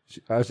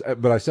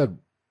 But I said,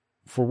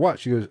 for what?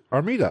 She goes,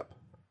 our meetup.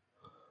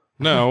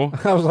 No.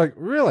 I was like,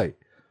 really?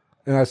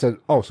 And I said,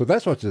 oh, so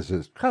that's what this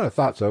is. Kind of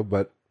thought so,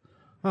 but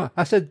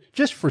I said,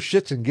 just for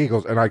shits and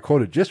giggles. And I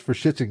quoted, just for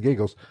shits and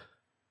giggles.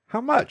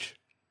 How much?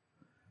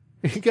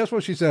 And guess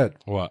what she said?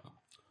 What?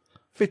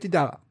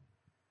 $50.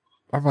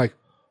 I'm like,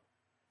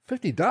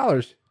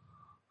 $50?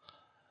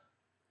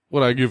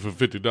 What I give for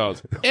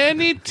 $50?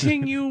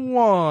 Anything you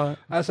want.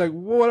 I was like,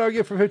 what do I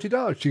get for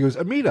 $50? She goes,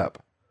 a meetup.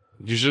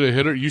 You should have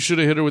hit her. You should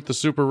have hit her with the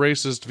super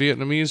racist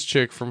Vietnamese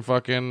chick from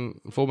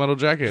fucking Full Metal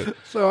Jacket.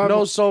 So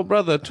no soul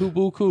brother, tu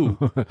buku.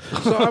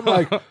 So I'm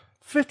like,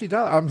 $50.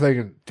 I'm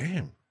thinking,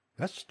 damn,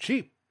 that's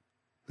cheap.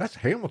 That's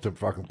Hamilton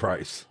fucking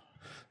price.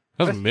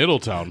 That's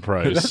Middletown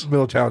price. That's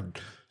Middletown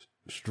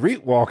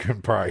street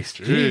walking price.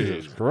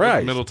 Jesus That's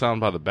Christ. Middletown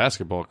by the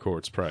basketball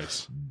courts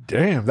price.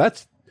 Damn,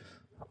 that's,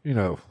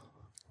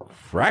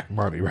 frack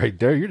money right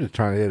there. You're just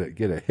trying to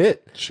get a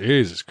hit.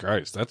 Jesus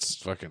Christ, that's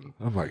fucking.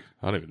 I'm like,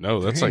 I don't even know.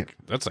 That's Damn.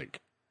 that's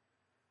like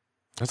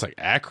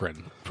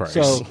Akron price.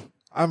 so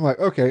I'm like,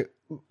 okay,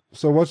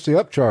 so what's the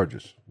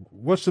upcharges?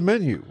 What's the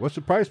menu? What's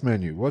the price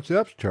menu? What's the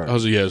upcharge? oh,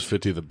 so yeah, it's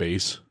 50 the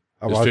base.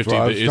 I Is was 50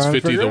 trying the, to is 50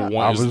 figure the out.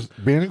 one? I Is, was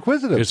being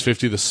inquisitive. is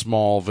 50 the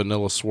small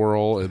vanilla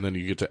swirl, and then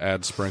you get to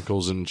add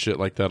sprinkles and shit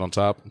like that on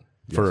top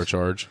for a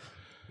charge?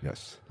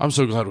 Yes. I'm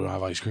so glad we don't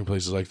have ice cream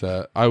places like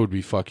that. I would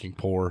be fucking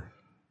poor.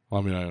 I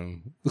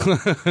mean,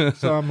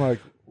 So I'm like,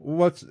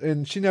 what's,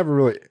 and she never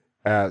really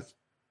asked.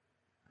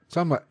 So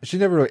I'm like, she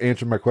never really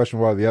answered my question,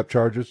 what are the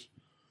upcharges?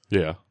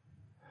 yeah.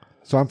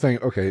 So I'm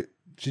thinking, okay,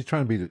 she's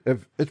trying to be,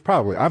 if it's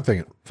probably, I'm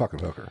thinking, fucking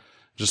hooker.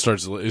 Just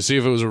starts. See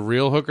if it was a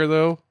real hooker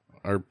though,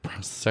 or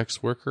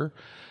sex worker.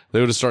 They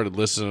would have started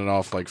listing it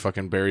off like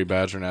fucking Barry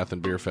Badgernath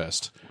and Beer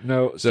Fest.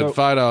 No, Said so,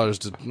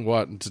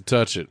 $5 to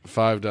touch it,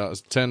 $5,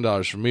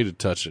 $10 for me to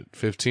touch it,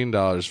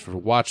 $15 for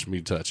watch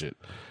me touch it.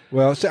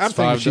 well, see, I'm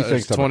thinking she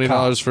thinks I'm a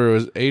cop. $20 for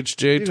a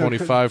HJ, know,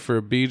 25 for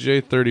a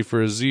BJ, 30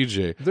 for a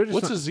ZJ. They're just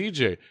What's not- a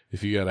ZJ?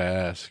 If you gotta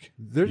ask,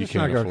 They're you just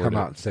not can't going to afford come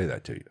it. out and say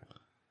that to you.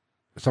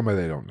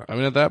 Somebody they don't know. I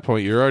mean, at that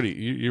point, you're already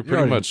you're pretty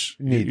already much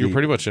knee you're deep.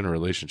 pretty much in a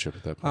relationship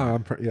at that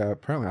point. Yeah,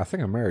 apparently, I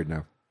think I'm married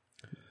now.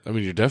 I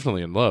mean, you're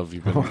definitely in love.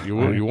 You've been,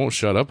 you won't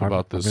shut up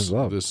about I'm this in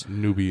love. this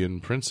Nubian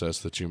princess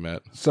that you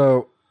met.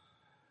 So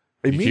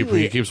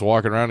immediately, He keeps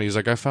walking around. And he's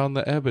like, I found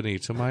the ebony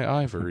to my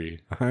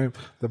ivory. I'm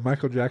the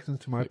Michael Jackson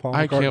to my Paul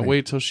I McCartney. can't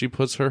wait till she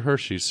puts her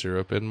Hershey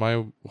syrup in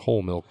my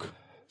whole milk.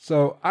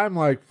 So I'm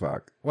like,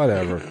 fuck,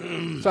 whatever.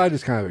 So I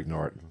just kind of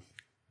ignore it.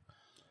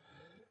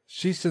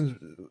 She sends,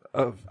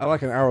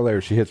 like an hour later,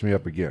 she hits me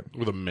up again.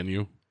 With a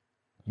menu.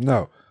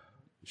 No,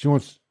 she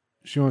wants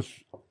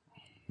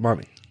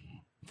money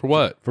For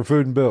what? for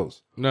food and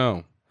bills.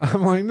 No.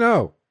 I'm like,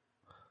 no.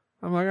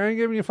 I'm like, I ain't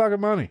giving you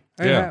fucking money.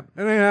 It ain't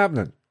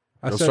happening.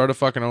 I Go said, start a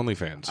fucking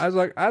OnlyFans. I was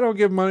like, I don't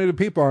give money to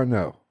people I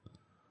know.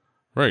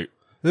 Right.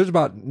 There's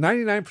about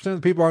 99%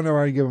 of the people I know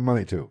I ain't giving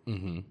money to.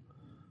 Mm-hmm.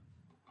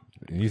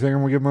 And you think I'm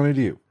going to give money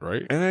to you?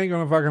 Right. And it ain't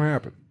going to fucking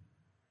happen.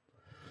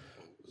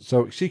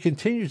 So she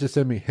continues to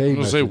send me I hey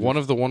was messages. going to say, one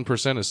of the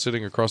 1% is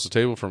sitting across the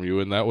table from you,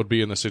 and that would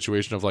be in the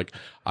situation of like,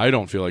 I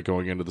don't feel like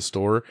going into the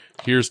store.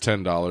 Here's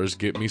 $10.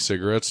 Get me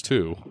cigarettes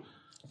too.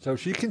 So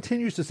she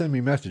continues to send me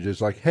messages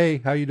like,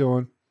 hey, how you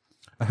doing?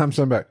 I'm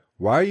sending back,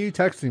 why are you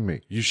texting me?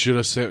 You should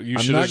have said. You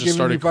I'm should not have just giving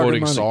started you fucking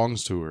quoting money.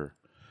 songs to her.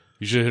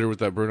 You should have hit her with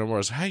that Bruno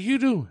Mars. How you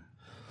doing?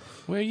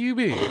 Where you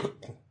be?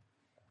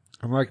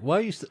 I'm like, why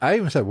are you I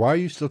even said, why are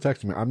you still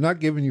texting me? I'm not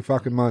giving you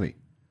fucking money.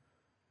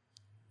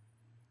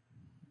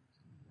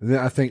 And then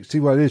I think, see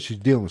what it is? She's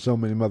dealing with so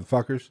many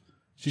motherfuckers.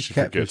 She's She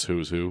catfish. forgets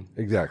who's who.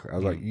 Exactly. I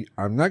was like,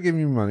 I'm not giving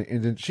you money.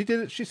 And then she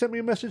did it. She sent me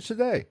a message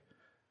today.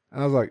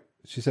 And I was like,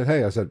 she said,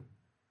 hey, I said,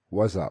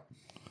 what's up?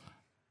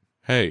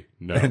 Hey,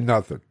 no. And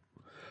nothing.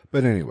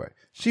 But anyway,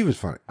 she was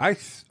funny. I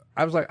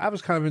was like, I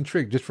was kind of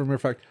intrigued just from the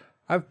fact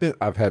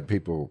I've had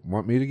people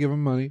want me to give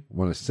them money,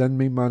 want to send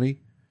me money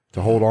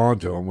to hold on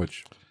to them,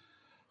 which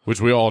Which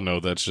we all know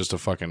that's just a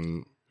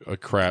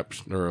crap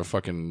or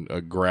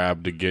a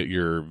grab to get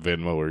your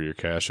Venmo or your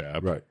Cash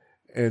App. right.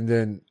 And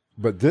then,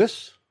 but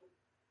this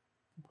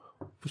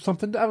was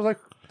something I was like,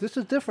 this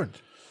is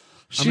different.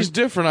 She's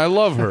different. I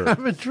love her.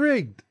 I'm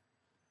intrigued.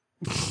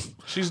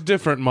 She's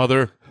different,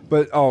 mother.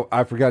 But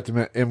I forgot to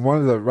mention in one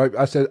of the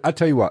I said, I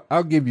tell you what,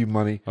 I'll give you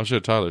money. Oh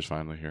shit, Tyler's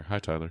finally here. Hi,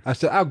 Tyler. I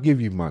said, I'll give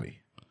you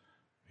money,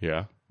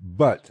 Yeah.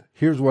 but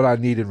here's what I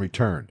need in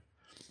return.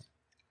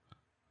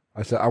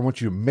 I said, I want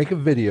you to make a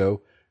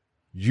video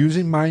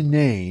using my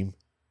name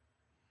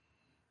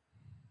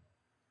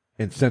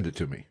and send it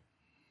to me.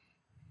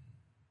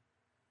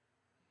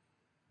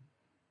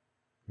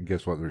 And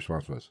guess what the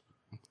response was?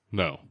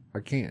 No. I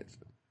can't.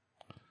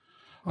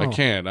 I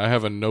can't. I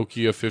have a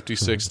Nokia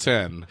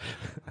 5610.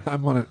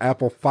 I'm on an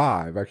Apple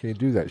 5. I can't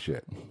do that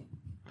shit.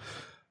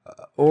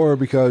 Or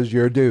because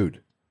you're a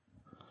dude.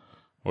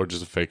 Or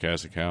just a fake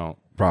ass account.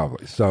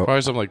 Probably. So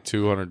Probably some like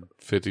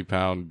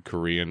 250-pound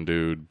Korean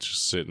dude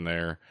just sitting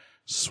there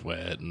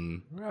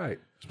sweating. right.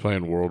 He's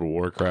playing World of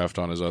Warcraft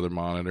on his other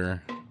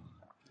monitor.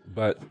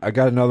 But I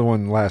got another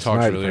one last Talks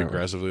night. really apparently.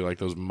 aggressively like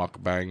those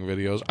mukbang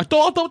videos. I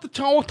thought about the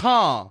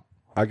Chawata.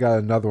 I got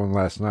another one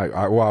last night.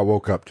 I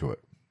woke up to it.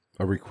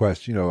 A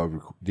request, a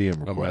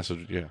DM A request.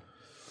 message, yeah.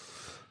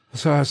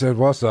 So I said,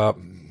 "What's up?"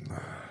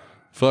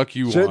 Fuck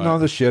you. Sitting on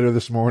want. the shitter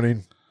this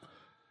morning.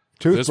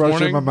 Toothbrush in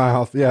morning? my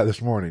mouth. Yeah,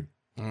 this morning.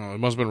 It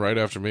must have been right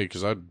after me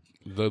because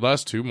the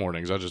last 2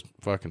 mornings I just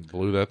fucking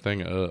blew that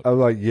thing up. I was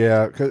like,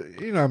 yeah, because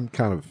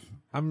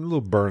I'm a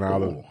little burnt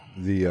out of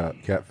the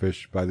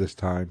catfish by this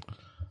time.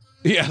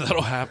 Yeah,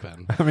 that'll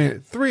happen. I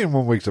mean, 3 in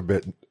 1 week's a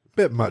bit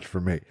much for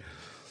me.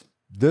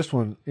 This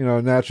one,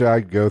 naturally I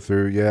go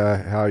through,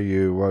 yeah, how are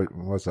you?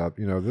 What's up?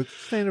 The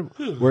standard,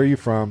 where are you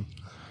from?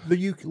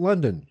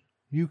 London,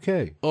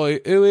 UK. Oh,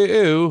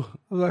 ew.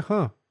 I was like,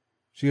 huh.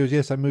 She goes,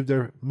 yes, I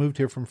moved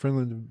here from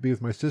Finland to be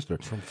with my sister.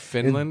 From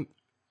Finland?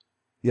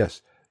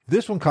 Yes.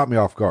 This one caught me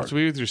off guard. To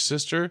be with your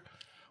sister?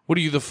 What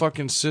are you, the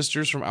fucking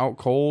sisters from Out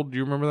Cold? Do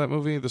you remember that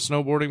movie? The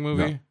snowboarding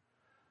movie? No.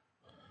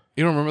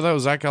 You don't remember that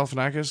with Zach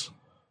Galifianakis?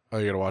 Oh,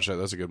 you gotta watch that.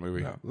 That's a good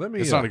movie. No,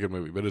 It's not a good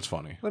movie, but it's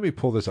funny. Let me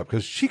pull this up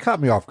because she caught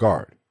me off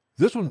guard.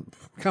 This one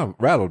kind of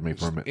rattled me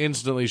for a minute.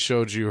 Instantly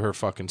showed you her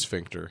fucking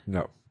sphincter.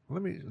 No.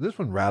 This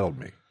one rattled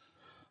me.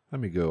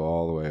 Let me go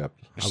all the way up.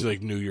 She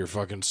like knew your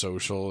fucking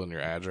social and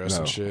your address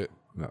and shit.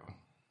 No.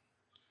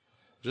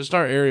 Just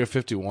start Area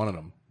 51 in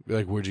them. Be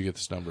like, where'd you get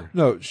this number?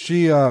 No,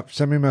 she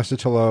sent me a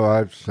message, hello.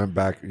 I sent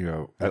back,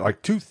 at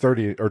like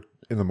 2:30 or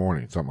in the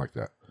morning, something like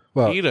that.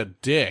 Well, Eat a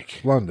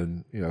dick.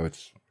 London,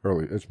 it's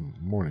early. It's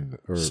morning.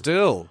 Or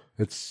Still.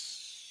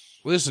 it's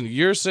Listen,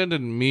 you're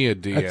sending me a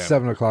DM. at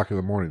 7 o'clock in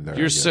the morning there. I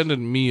You're guess.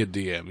 sending me a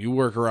DM. You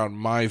work around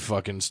my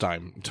fucking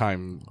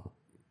time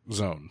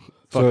zone.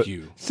 So Fuck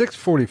you.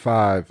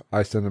 6:45,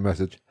 I send a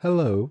message,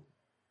 hello.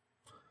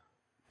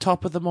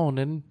 Top of the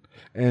morning.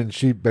 And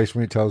she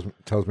basically tells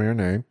me her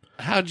name.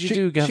 How'd you She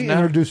do, Governor? She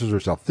introduces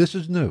herself. This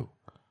is new.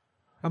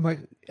 I'm like,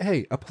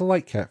 hey, a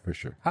polite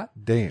catfisher. Hot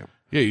damn.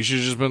 Yeah, you should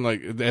have just been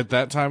like, at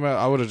that time,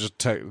 I would have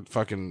just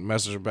fucking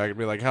messaged her back and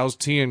be like, how's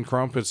tea and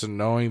crumpets and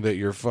knowing that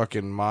your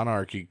fucking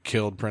monarchy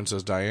killed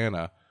Princess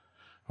Diana?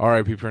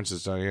 R.I.P.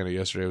 Princess Diana.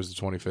 Yesterday was the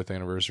 25th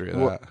anniversary of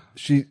that.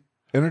 She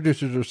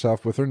introduces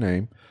herself with her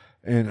name,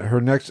 and her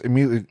next,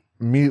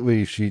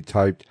 immediately she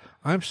typed,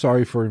 I'm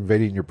sorry for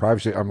invading your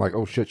privacy. I'm like,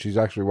 oh shit, she's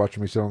actually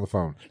watching me sit on the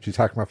phone. She's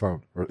hacked my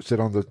phone, or sit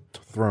on the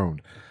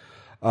throne.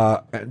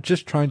 And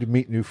just trying to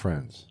meet new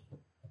friends.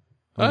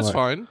 That's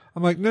fine.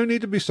 I'm like, no need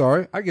to be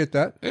sorry. I get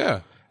that. Yeah.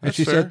 And That's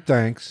she fair. said,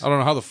 thanks. I don't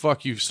know how the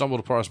fuck you stumbled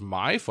across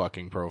my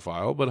fucking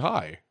profile, but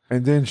hi.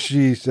 And then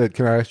she said,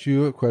 can I ask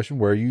you a question?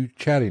 Where are you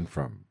chatting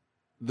from?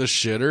 The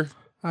shitter.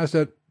 I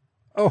said,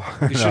 oh,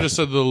 You should have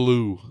said the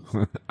loo.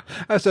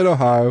 I said,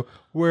 Ohio.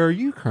 Where are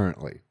you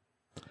currently?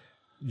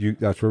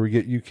 That's where we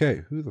get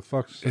UK. Who the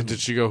fuck's? And did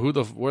she go,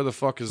 where the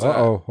fuck is that?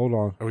 Uh-oh, hold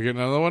on. Are we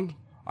getting another one?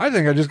 I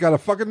think I just got a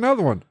fucking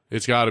another one.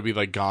 It's got to be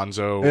like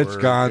Gonzo. It's or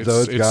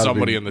Gonzo. It's gotta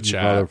somebody be in the you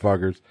chat.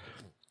 motherfuckers.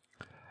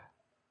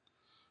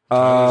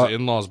 Tyler's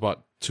in-laws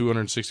bought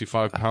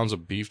 265 pounds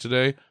of beef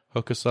today.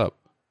 Hook us up.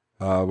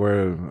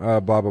 Where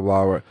blah blah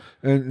blah.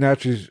 And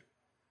naturally,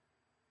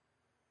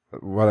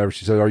 whatever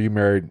she said. Are you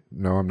married?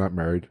 No, I'm not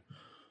married.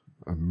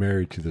 I'm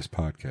married to this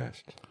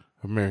podcast.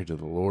 I'm married to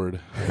the Lord.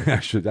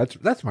 Actually,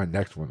 that's my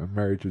next one. I'm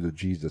married to the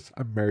Jesus.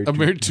 I'm married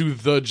to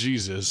the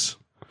Jesus.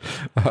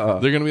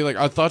 They're gonna be like,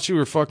 I thought you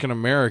were fucking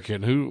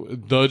American. Who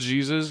the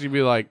Jesus? You'd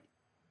be like,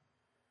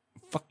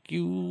 fuck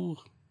you.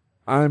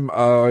 I'm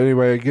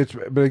anyway.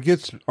 It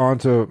gets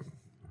onto.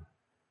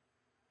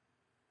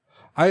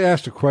 I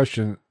asked a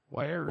question.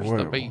 Where's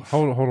the beef?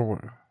 Hold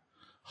on.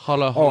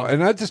 Holla, Oh, holla.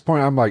 and at this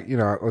point, I'm like,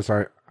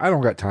 listen, I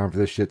don't got time for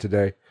this shit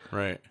today.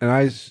 Right. And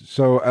I And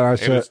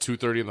said, it's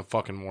 2:30 in the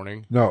fucking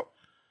morning. no,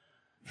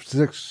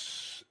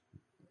 six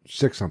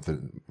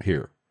something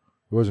here.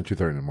 It wasn't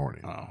 2:30 in the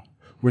morning. Oh.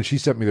 When she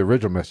sent me the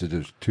original message, it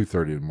was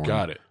 2:30 in the morning.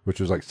 Got it. Which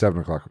was like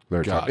 7 o'clock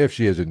their Got time, it. if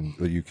she is in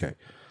the UK.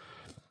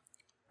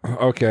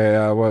 Okay,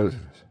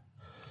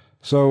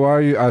 so why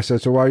are you? I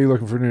said, so why are you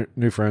looking for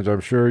new friends?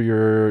 I'm sure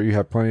you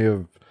have plenty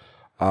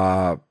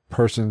of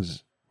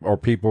persons or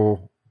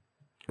people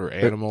Or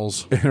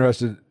animals.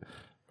 interested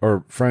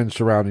or friends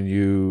surrounding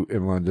you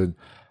in London.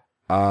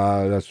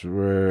 That's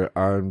where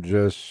I'm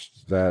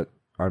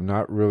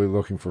not really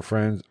looking for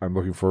friends. I'm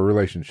looking for a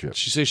relationship. Did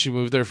she say she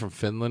moved there from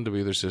Finland to be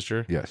with her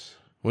sister? Yes.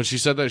 When she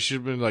said that, she'd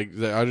have been like,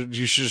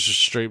 you should have just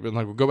straight been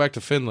like, well, go back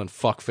to Finland,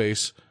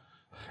 fuckface.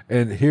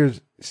 And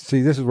this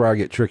is where I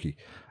get tricky.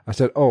 I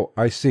said, oh,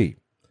 I see.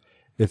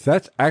 If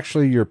that's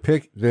actually your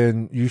pick,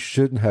 then you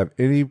shouldn't have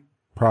any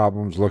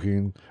problems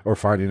looking or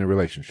finding a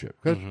relationship.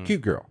 Because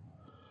cute girl.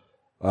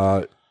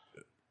 And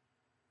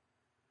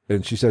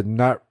she said,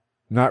 not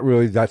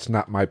really. That's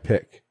not my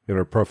pick in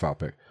her profile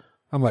pic.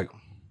 I'm like,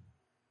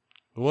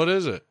 What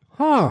is it?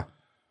 huh.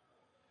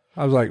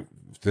 I was like,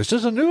 this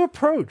is a new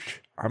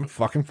approach. I'm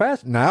fucking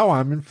fast. Now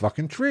I'm in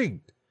fucking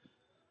intrigued.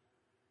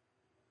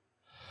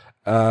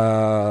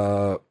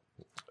 I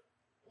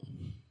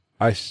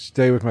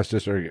stay with my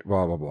sister,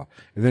 blah, blah, blah.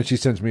 And then she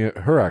sends me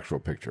her actual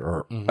picture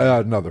or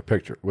another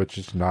picture, which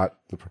is not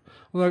I'm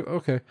like,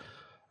 okay.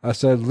 I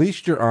said, at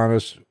least you're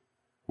honest.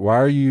 Why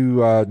are you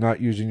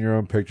not using your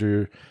own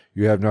picture?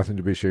 You have nothing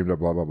to be ashamed of,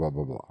 blah, blah, blah,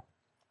 blah,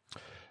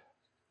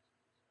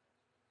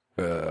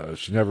 blah.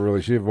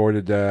 She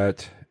avoided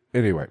that.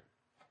 Anyway.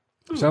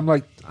 So I'm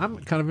like, I'm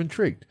kind of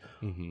intrigued.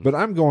 But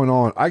I go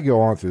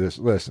on through this.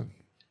 Listen,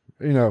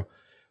 I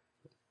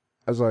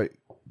was like,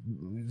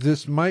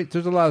 there's a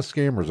lot of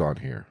scammers on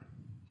here.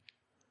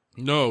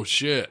 No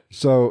shit.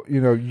 So,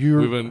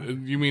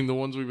 you mean the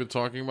ones we've been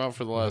talking about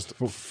for the last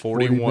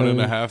 41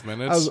 and a half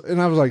minutes?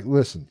 I was like,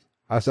 listen,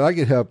 I said, I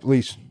get help at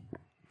least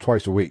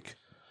twice a week.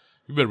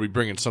 You better be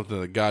bringing something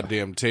to the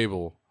goddamn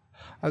table.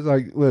 I was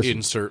like, listen.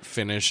 Insert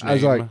Finnish name. I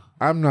was like,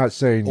 I'm not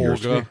saying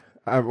Olga.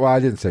 I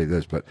didn't say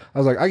this, but I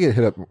was like, I get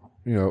hit up,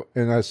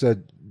 and I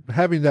said,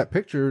 having that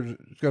picture is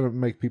going to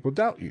make people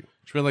doubt you.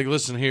 She's been like,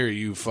 listen here,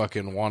 you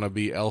fucking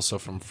wannabe Elsa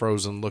from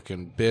Frozen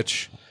looking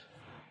bitch.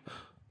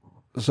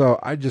 So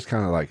I just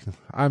kind of like,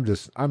 I'm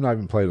not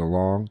even playing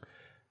along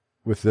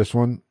with this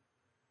one.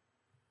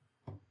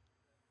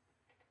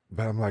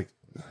 But I'm like,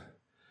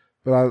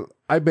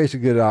 I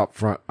basically get it out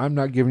front. I'm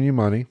not giving you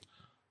money.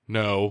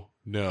 No.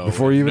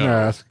 Before you even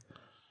ask,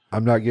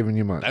 I'm not giving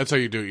you money. That's how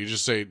you do it. You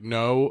just say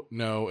no,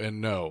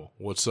 and no.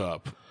 What's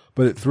up?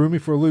 But it threw me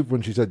for a loop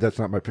when she said, that's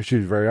not my picture. She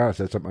was very honest.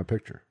 That's not my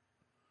picture.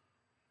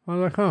 I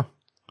was like, huh.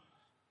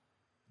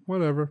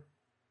 Whatever.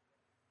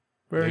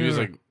 Maybe it's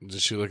like,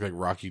 does she look like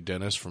Rocky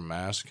Dennis from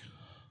Mask?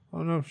 Oh,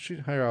 no.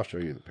 Here, I'll show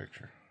you the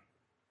picture.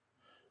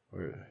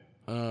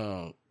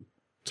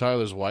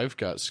 Tyler's wife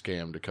got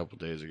scammed a couple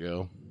days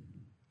ago.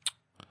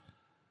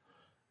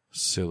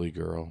 Silly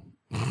girl.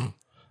 I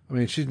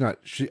mean, she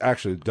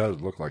actually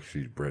does look like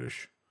she's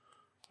British.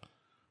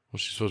 Well,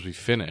 she's supposed to be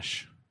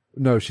Finnish.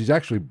 No, she's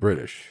actually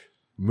British.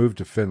 Moved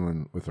to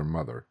Finland with her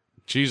mother.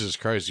 Jesus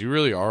Christ, you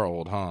really are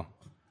old, huh?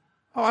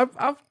 Oh,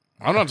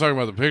 I'm not talking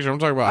about the picture. I'm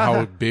talking about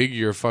how big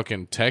your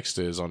fucking text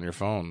is on your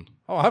phone.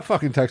 Oh, I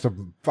fucking text a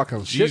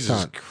fucking shit ton.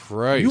 Jesus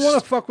Christ. You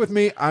want to fuck with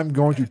me? I'm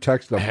going to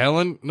text them.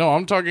 Helen? No,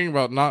 I'm talking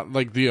about not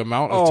like the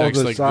amount of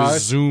text, like the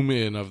zoom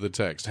in of the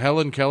text.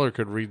 Helen Keller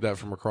could read that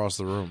from across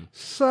the room.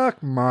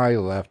 Suck my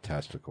left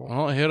testicle.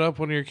 Well, hit up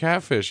one of your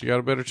catfish. You got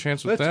a better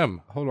chance with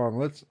them. Hold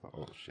on.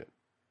 Oh, shit.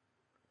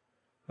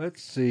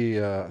 Let's see.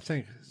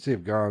 See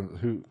if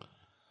Gone.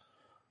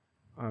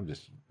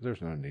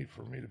 There's no need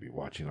for me to be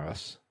watching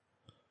us.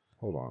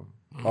 Hold on.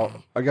 Oh,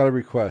 I got a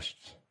request.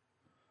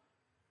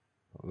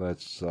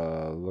 Let's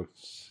look.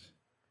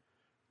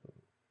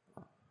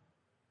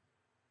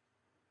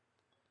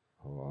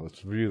 Hold on. Let's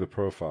view the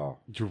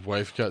profile. Your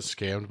wife got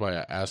scammed by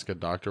a Ask a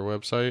Doctor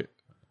website?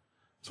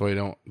 That's why you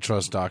don't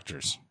trust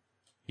doctors.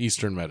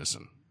 Eastern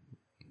medicine.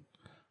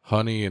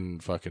 Honey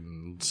and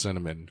fucking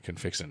cinnamon can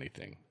fix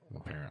anything,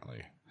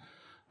 apparently.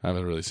 I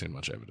haven't really seen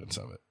much evidence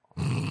of it.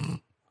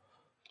 I'm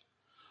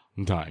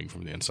dying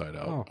from the inside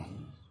out. Oh.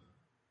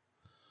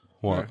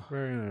 What?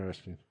 Very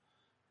interesting.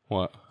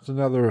 What? It's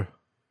another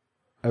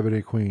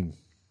Ebony Queen.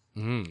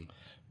 Mm.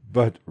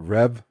 But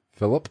Rev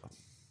Philip?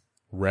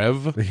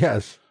 Rev?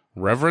 Yes.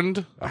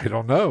 Reverend? I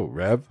don't know.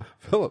 Rev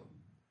Philip.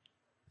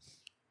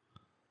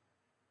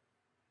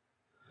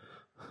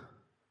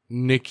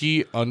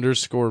 Nikki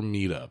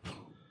 _meetup.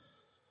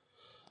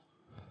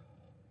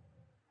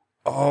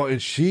 Oh,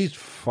 and she's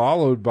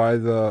followed by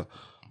the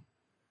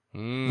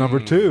number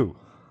 2.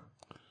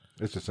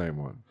 It's the same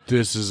one.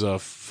 This is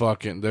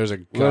there's a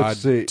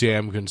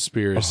goddamn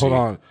conspiracy. Hold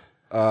on.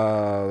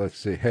 Let's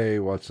see. Hey,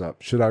 what's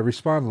up? Should I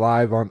respond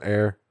live on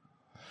air?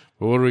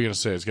 Well, what are we going to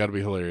say? It's got to be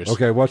hilarious.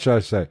 Okay, what should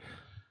I say?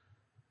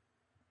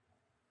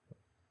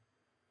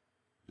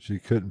 She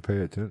couldn't pay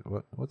attention.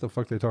 What the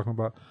fuck are they talking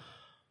about?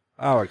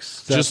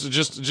 Alex.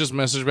 Just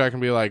message back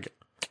and be like,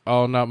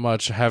 oh, not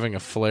much. Having a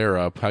flare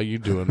up. How you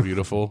doing,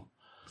 beautiful?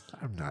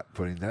 I'm not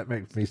putting that.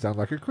 Makes me sound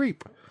like a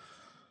creep.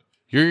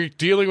 You're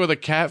dealing with a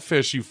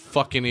catfish, you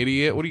fucking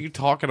idiot. What are you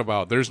talking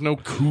about? There's no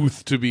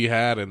couth to be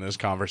had in this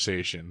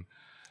conversation.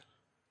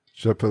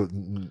 Should I put...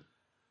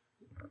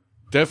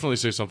 Definitely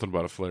say something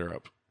about a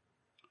flare-up.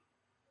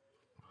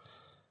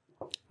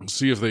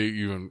 See if they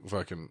even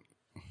fucking...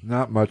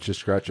 Not much, just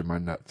scratching my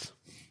nuts.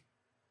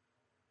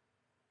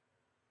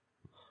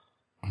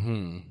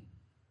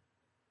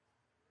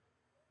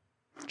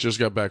 Just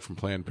got back from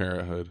Planned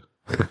Parenthood.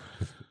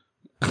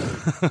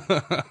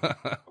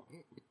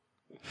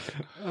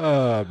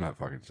 I'm not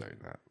fucking saying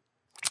that.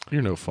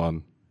 You're no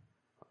fun.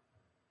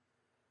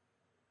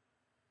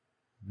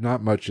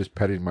 Not much, just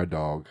petting my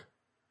dog.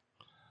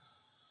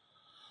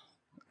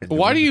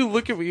 Why do you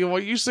look at me? Why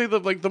you say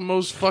that like the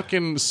most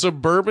fucking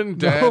suburban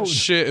dad No.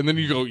 shit, and then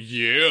you go,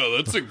 "Yeah,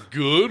 that's a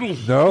good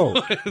one."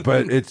 No,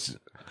 but it's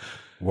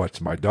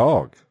what's my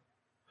dog?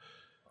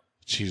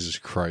 Jesus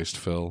Christ,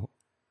 Phil.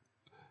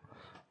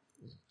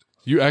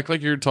 You act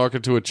like you're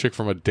talking to a chick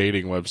from a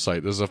dating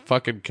website. There's a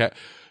fucking cat.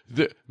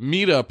 The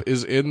Meetup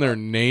is in their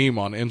name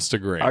on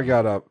Instagram. I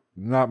got up.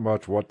 Not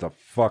much. What the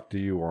fuck do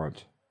you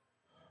want?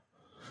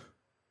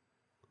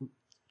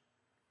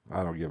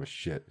 I don't give a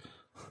shit.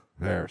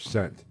 There,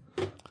 sent.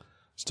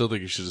 Still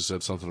think you should have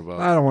said something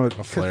about I don't want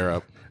to a flare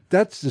up.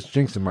 That's just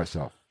jinxing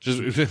myself.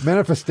 Just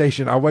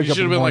Manifestation. I wake you up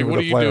should in have the been like, morning "What are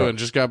with a you flare doing?" up.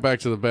 Just got back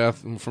to the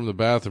bathroom from the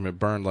bathroom. It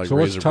burned like So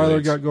razor what's Tyler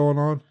blades. got going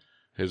on?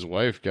 His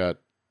wife got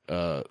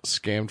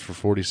scammed for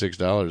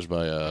 $46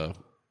 by a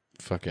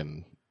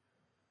fucking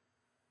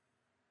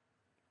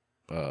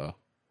a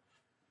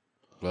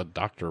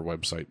doctor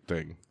website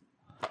thing.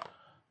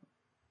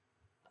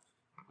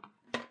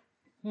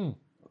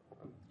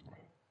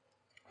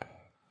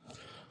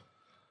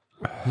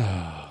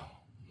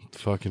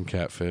 Fucking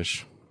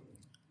catfish.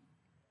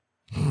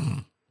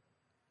 I'm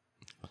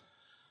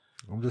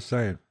just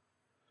saying.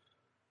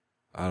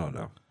 I don't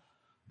know.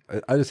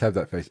 I just have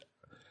that face.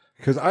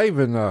 Because I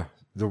even,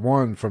 the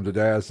one from the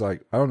dad's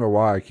like, I don't know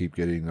why I keep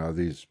getting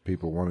these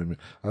people wanting me.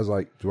 I was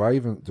like, do I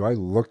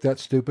look that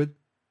stupid?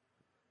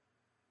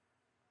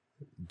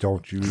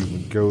 Don't you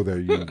even go there,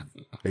 you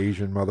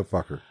Asian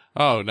motherfucker.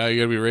 Oh, now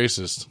you gotta be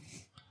racist.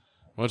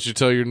 Why don't you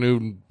tell your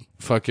new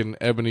fucking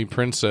ebony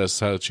princess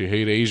how that you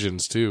hate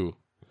Asians too?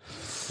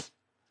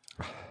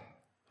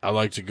 I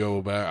like to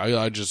go back.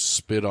 I just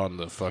spit on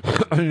the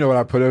fucking. You know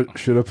what I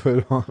should have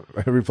put on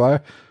a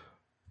reply?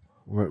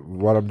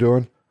 What I'm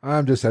doing?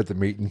 I'm just at the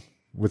meeting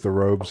with the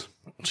robes.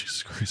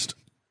 Jesus Christ,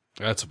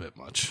 that's a bit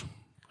much.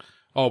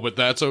 Oh, but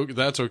that's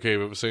okay.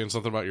 But saying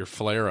something about your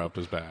flare up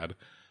is bad.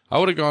 I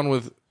would have gone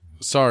with.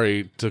 Sorry,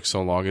 it took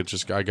so long. I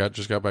just got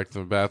back to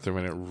the bathroom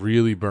and it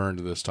really burned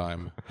this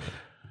time.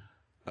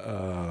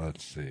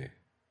 Let's see.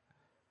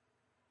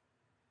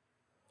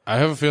 I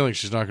have a feeling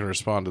she's not going to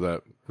respond to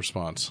that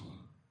response.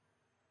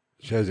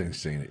 She hasn't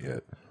seen it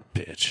yet.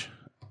 Bitch.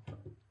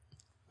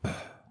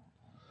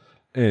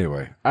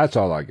 Anyway, that's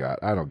all I got.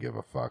 I don't give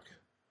a fuck.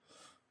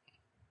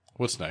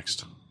 What's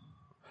next?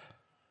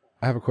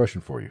 I have a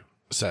question for you.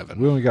 7.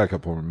 We only got a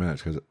couple more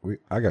minutes because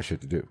I got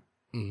shit to do.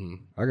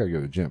 I got to go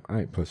to the gym.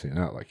 I ain't pussying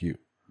out like you.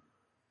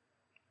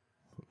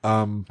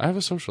 I have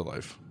a social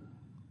life.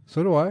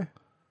 So do I.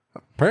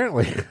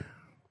 Apparently.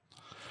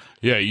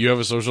 Yeah, you have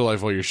a social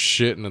life while you're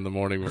shitting in the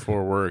morning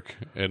before work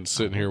and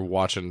sitting here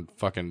watching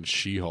fucking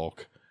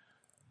She-Hulk.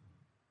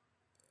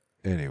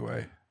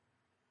 Anyway.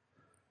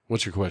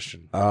 What's your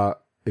question?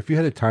 If you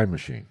had a time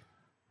machine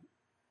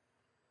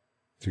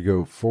to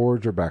go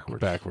forwards or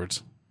backwards,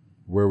 Backwards.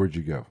 where would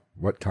you go?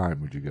 What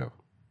time would you go?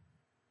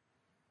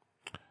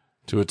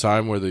 To a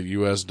time where the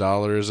U.S.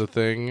 dollar is a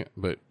thing,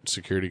 but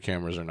security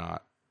cameras are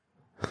not.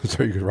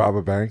 So you could rob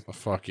a bank? Oh,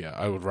 fuck yeah.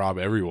 I would rob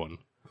everyone.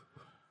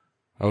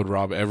 I would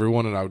rob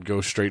everyone and I would go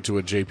straight to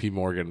a J.P.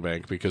 Morgan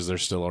bank because they're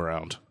still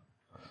around.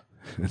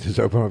 Just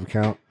open up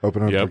account?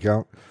 Open up Yep.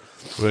 account?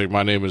 Like,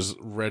 my name is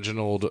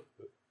Reginald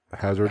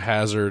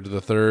Hazard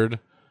the Third.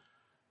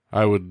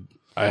 I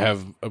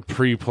have a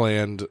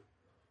pre-planned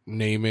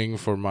naming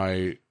for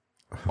my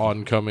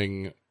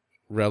oncoming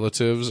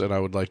relatives, and I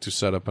would like to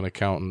set up an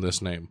account in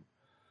this name.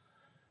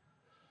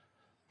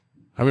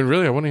 I mean,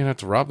 really, I wouldn't even have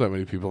to rob that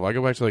many people. If I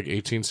go back to like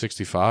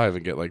 1865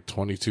 and get like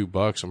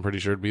 $22, I'm pretty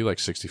sure it'd be like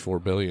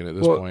 $64 billion at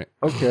this point.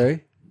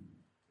 Okay.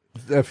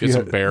 If Get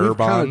some bearer we've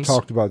kind of bonds.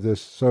 talked about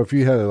this. So if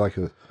you had like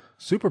a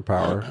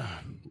superpower,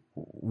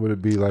 would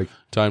it be like,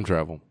 Time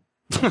travel.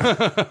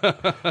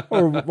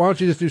 or why don't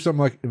you just do something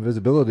like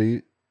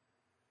invisibility?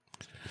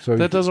 So you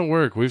That doesn't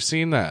work. We've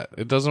seen that.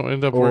 It doesn't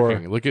end up Or-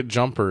 working. Look at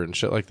Jumper and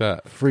shit like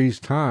that. freeze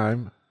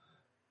time.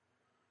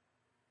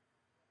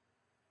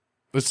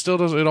 It still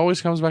doesn't. It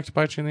always comes back to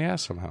bite you in the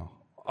ass somehow.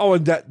 Oh,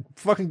 and that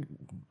fucking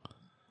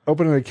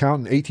opening an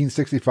account in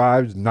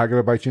 1865 is not going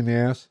to bite you in the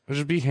ass? It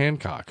should be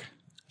Hancock.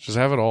 Just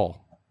have it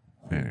all.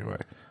 Anyway,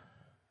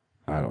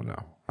 I don't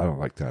know. I don't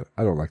like that.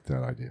 I don't like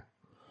that idea.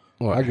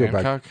 What, I go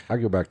Hancock? back. I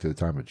go back to the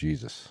time of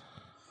Jesus.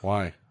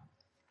 Why?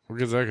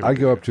 What is that gonna I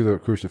do? go up to the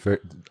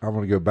crucifix. I'm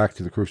going to go back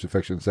to the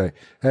crucifixion and say,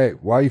 "Hey,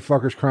 why are you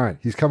fuckers crying?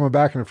 He's coming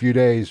back in a few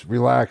days.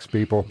 Relax,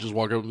 people." Just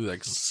walk up and be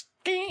like,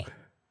 "Skeet."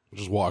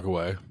 Just walk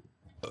away.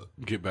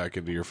 Get back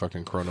into your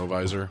fucking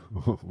chronovisor.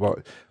 Well,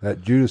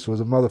 that Judas was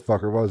a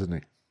motherfucker, wasn't he?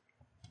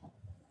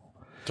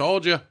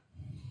 Told you.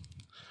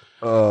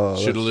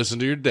 Should have listened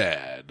to your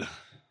dad.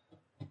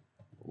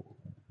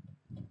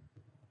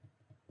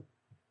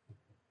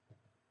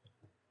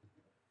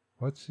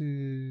 What's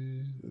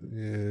he?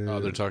 Yeah. Oh,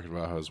 they're talking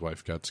about how his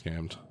wife got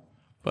scammed.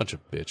 Bunch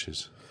of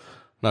bitches.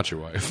 Not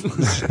your wife.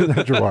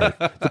 Not your wife.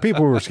 The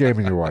people who were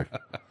scamming your wife.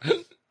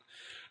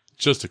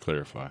 Just to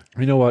clarify.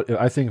 You know what?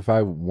 I think if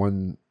I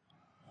won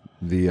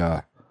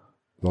the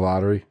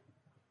lottery,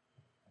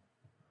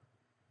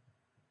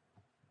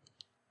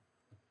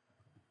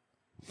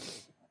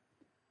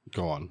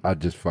 Go on. I'd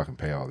just fucking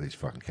pay all these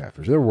fucking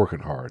catfish. They're working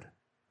hard.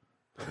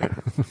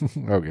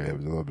 Okay, it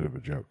was a little bit of a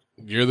joke.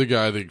 You're the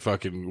guy that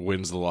fucking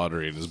wins the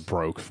lottery and is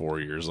broke 4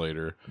 years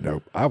later.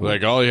 Nope. I would.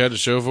 Like, all he had to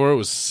show for it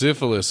was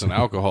syphilis and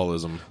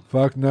alcoholism.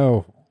 Fuck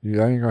no.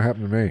 That ain't gonna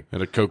happen to me.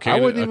 And a I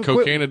cocaine wouldn't even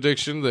quit.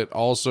 addiction that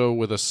also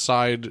with a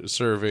side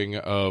serving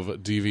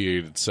of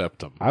deviated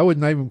septum. I would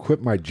not even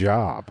quit my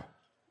job.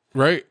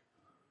 Right?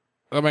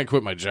 I might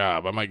quit my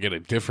job. I might get a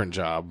different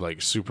job,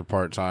 like super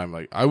part-time.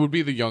 Like, I would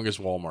be the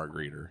youngest Walmart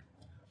greeter.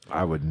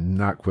 I would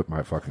not quit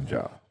my fucking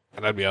job.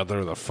 And I'd be out there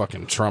with a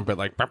fucking trumpet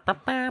like, "Ba, ba,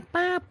 ba,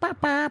 ba, ba,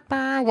 ba,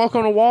 ba.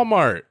 Welcome to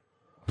Walmart.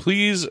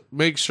 Please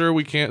make sure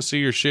we can't see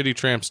your shitty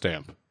tramp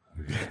stamp."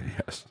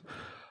 Yes.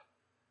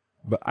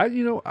 But I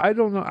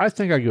don't know. I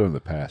think I go in the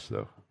past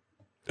though.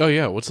 Oh,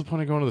 yeah. What's the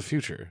point of going to the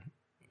future?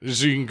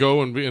 So you can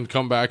go and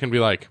come back and be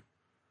like,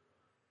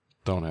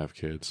 don't have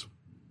kids.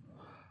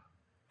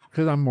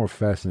 Because I'm more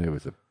fascinated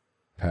with the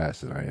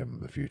past than I am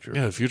the future.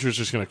 Yeah, the future is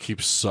just going to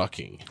keep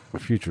sucking. The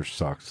future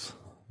sucks.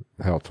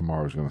 Hell,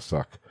 tomorrow's going to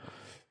suck.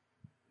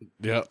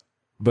 Yeah.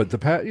 But the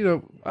past,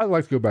 I'd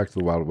like to go back to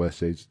the Wild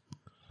West age.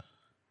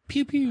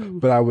 Pew pew.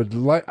 But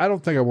I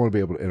don't think I want to be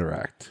able to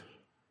interact.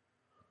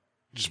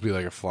 Just be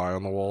like a fly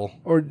on the wall.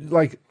 Or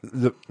like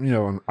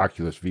an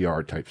Oculus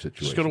VR type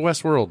situation. Just go to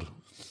Westworld.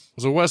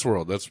 So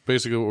Westworld, that's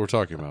basically what we're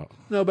talking about.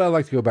 No, but I'd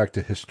like to go back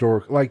to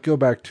go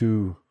back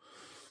to,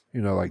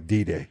 like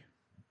D-Day.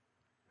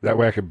 That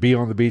way I could be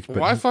on the beach. But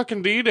why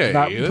fucking D-Day?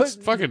 It's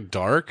fucking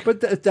dark.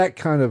 But that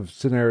kind of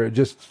scenario,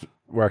 just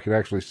where I could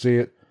actually see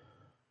it.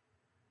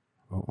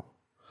 Oh.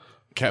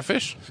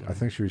 Catfish? I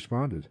think she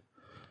responded.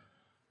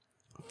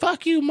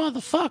 Fuck you,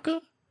 motherfucker.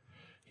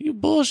 You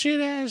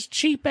bullshit ass,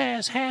 cheap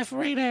ass, half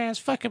rate ass,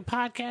 fucking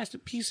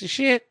podcasting piece of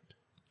shit.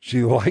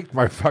 She liked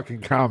my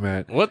fucking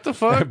comment. What the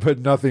fuck? But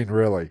nothing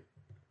really.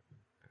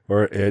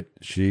 Or it,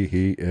 she,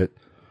 he, it.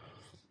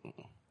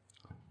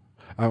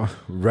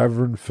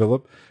 Reverend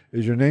Philip.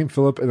 Is your name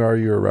Philip and are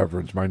you a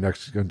reverend?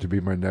 Going to be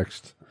my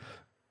next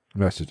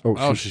message.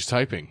 Oh, she's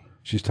typing.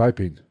 She's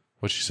typing.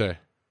 What'd she say?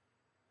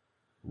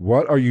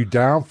 What are you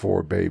down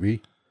for,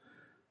 baby?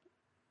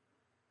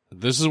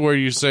 This is where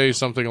you say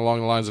something along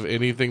the lines of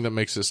anything that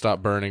makes it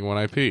stop burning when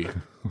I pee.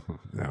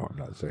 No, I'm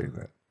not saying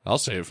that. I'll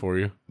say it for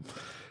you.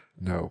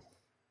 No.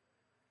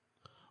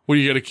 Well,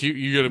 you gotta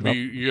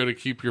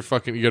keep your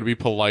fucking, you gotta be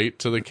polite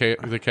to the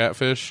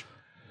catfish.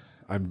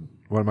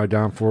 What am I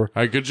down for?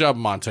 All right, good job,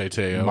 Monte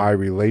Teo. My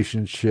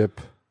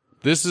relationship.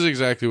 This is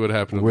exactly what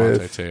happened to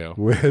Monte Teo.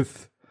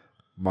 With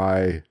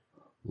my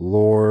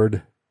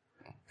Lord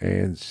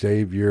and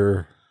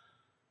Savior.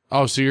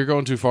 Oh, so you're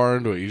going too far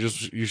into it. You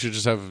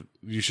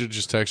should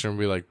just text her and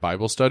be like,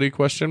 Bible study ?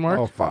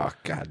 Oh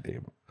fuck, god damn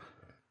it.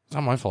 It's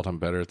not my fault I'm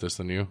better at this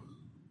than you.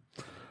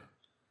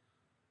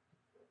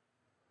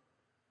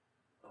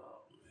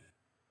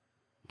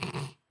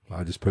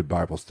 I just put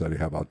Bible study.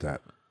 How about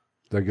that?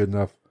 Is that good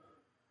enough? ?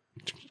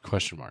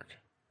 Question mark.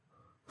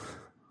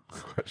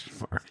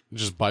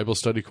 Just Bible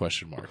study ?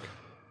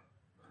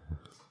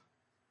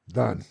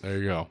 Done. There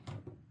you go.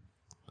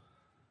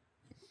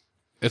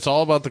 It's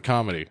all about the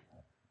comedy.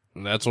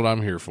 And that's what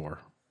I'm here for.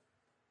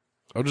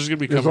 I'm just going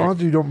to be as long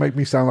as you don't make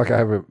me sound like I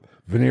have a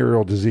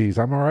venereal disease,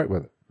 I'm all right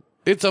with it.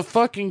 It's a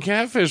fucking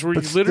catfish. We're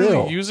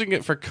literally using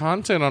it for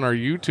content on our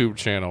YouTube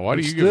channel. Why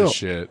do you give a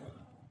shit?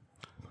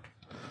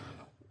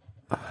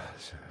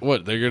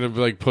 What, they're going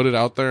to like put it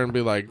out there and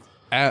be like,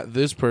 at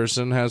this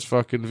person has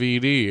fucking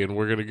VD, and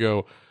we're going to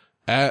go,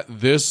 at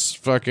this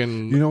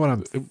fucking... You know what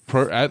I'm...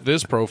 at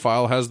this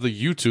profile has the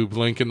YouTube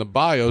link in the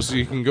bio so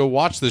you can go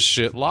watch this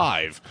shit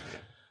live.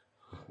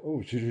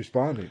 Oh, she's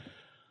responding.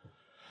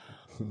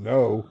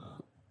 No.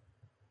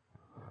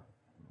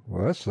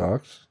 Well, that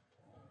sucks.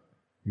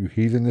 You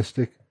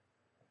heathenistic.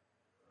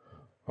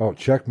 Oh,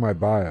 check my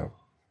bio.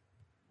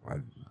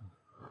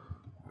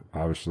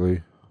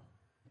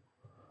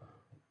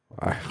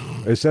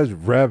 It says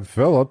Rev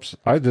Phillips.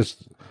 I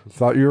just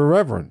thought you were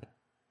Reverend.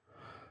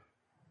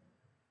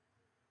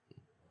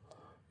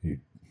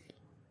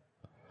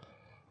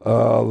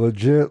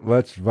 Legit,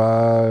 let's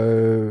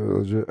vibe.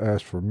 Legit,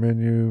 ask for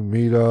menu,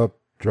 meetup,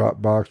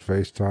 Dropbox,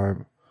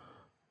 FaceTime.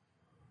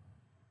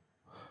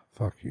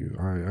 Fuck you.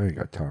 I ain't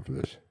got time for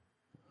this.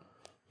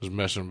 Just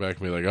messing back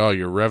at me like, oh,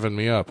 you're revving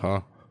me up,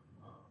 huh?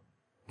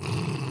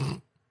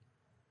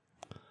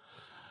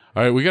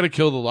 All right, we got to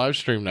kill the live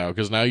stream now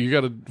because now you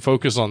got to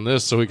focus on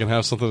this so we can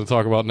have something to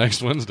talk about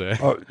next Wednesday.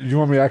 Oh, you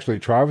want me to actually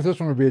try with this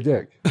one or be a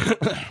dick?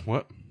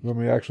 What? You want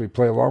me to actually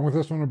play along with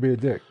this one or be a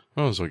dick?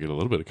 Oh, so I get a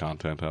little bit of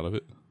content out of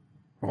it.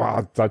 Well,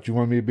 I thought you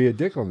wanted me to be a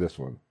dick on this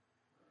one.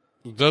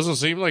 It doesn't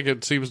seem like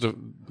it seems to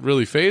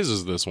really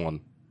phases this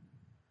one.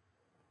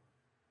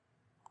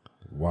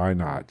 Why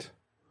not?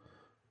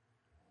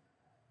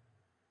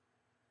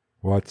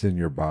 What's in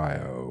your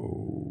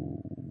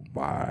bio?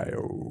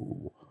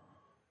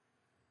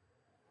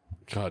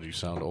 God, you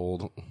sound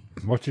old.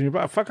 What's in your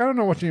bio? Fuck, I don't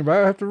know what's in your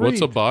bio. I have to read.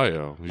 What's a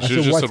bio? You should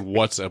have just said,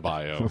 what's a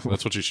bio?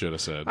 That's what you should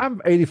have said.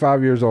 I'm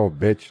 85 years old,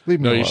 bitch. Leave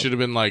me No, alone. you should have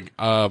been like,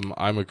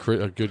 I'm a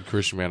good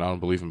Christian man. I don't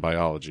believe in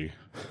biology.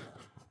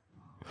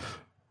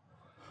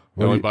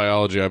 The only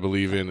biology I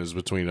believe in is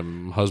between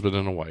a husband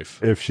and a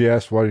wife. If she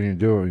asks, what are you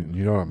doing?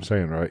 You know what I'm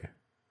saying, right?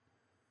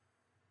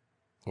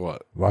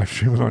 What? Live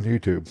streaming on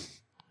YouTube.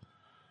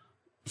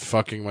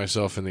 Fucking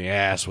myself in the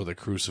ass with a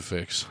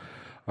crucifix.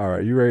 All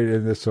right, you ready to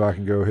end this so I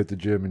can go hit the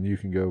gym and you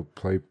can go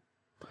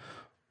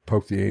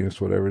poke the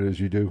anus, whatever it is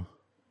you do?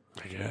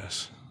 I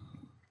guess.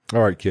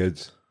 All right,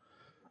 kids.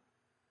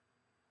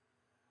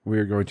 We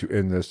are going to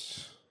end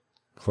this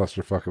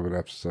clusterfuck of an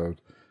episode.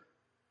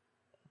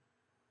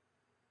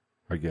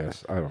 I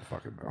guess. I don't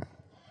fucking know.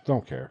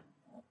 Don't care.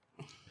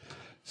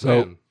 So,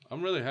 Man,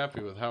 I'm really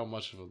happy with how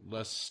much of a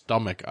less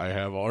stomach I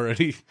have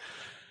already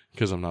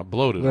because I'm not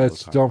bloated all the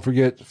time. don't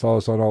forget to follow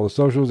us on all the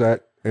socials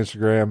at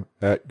Instagram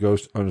at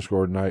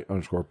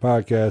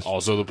ghost_night_podcast.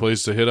 Also, the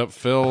place to hit up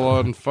Phil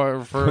on for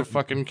a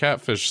fucking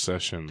catfish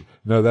session.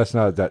 No, that's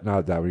not that.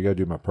 Not that one. You got to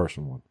do my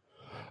personal one.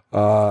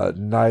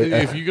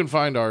 If you can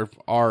find our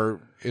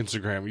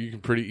Instagram, you can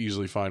pretty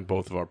easily find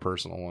both of our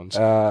personal ones.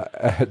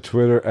 At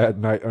Twitter at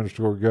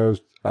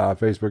night_ghost,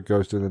 Facebook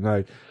Ghost in the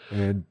Night,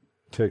 and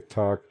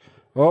TikTok.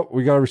 Oh,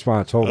 we got a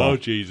response. Hold on. Oh,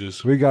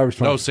 Jesus. We got a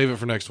response. No, save it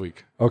for next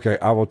week. Okay,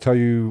 I will tell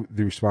you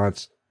the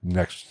response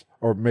next.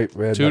 Or maybe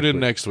Tune in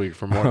next week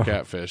for more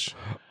catfish.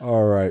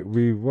 All right.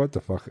 What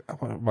the fuck?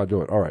 What am I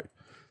doing? All right.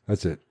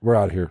 That's it. We're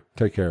out of here.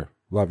 Take care.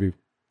 Love you.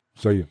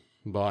 See you.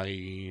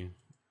 Bye.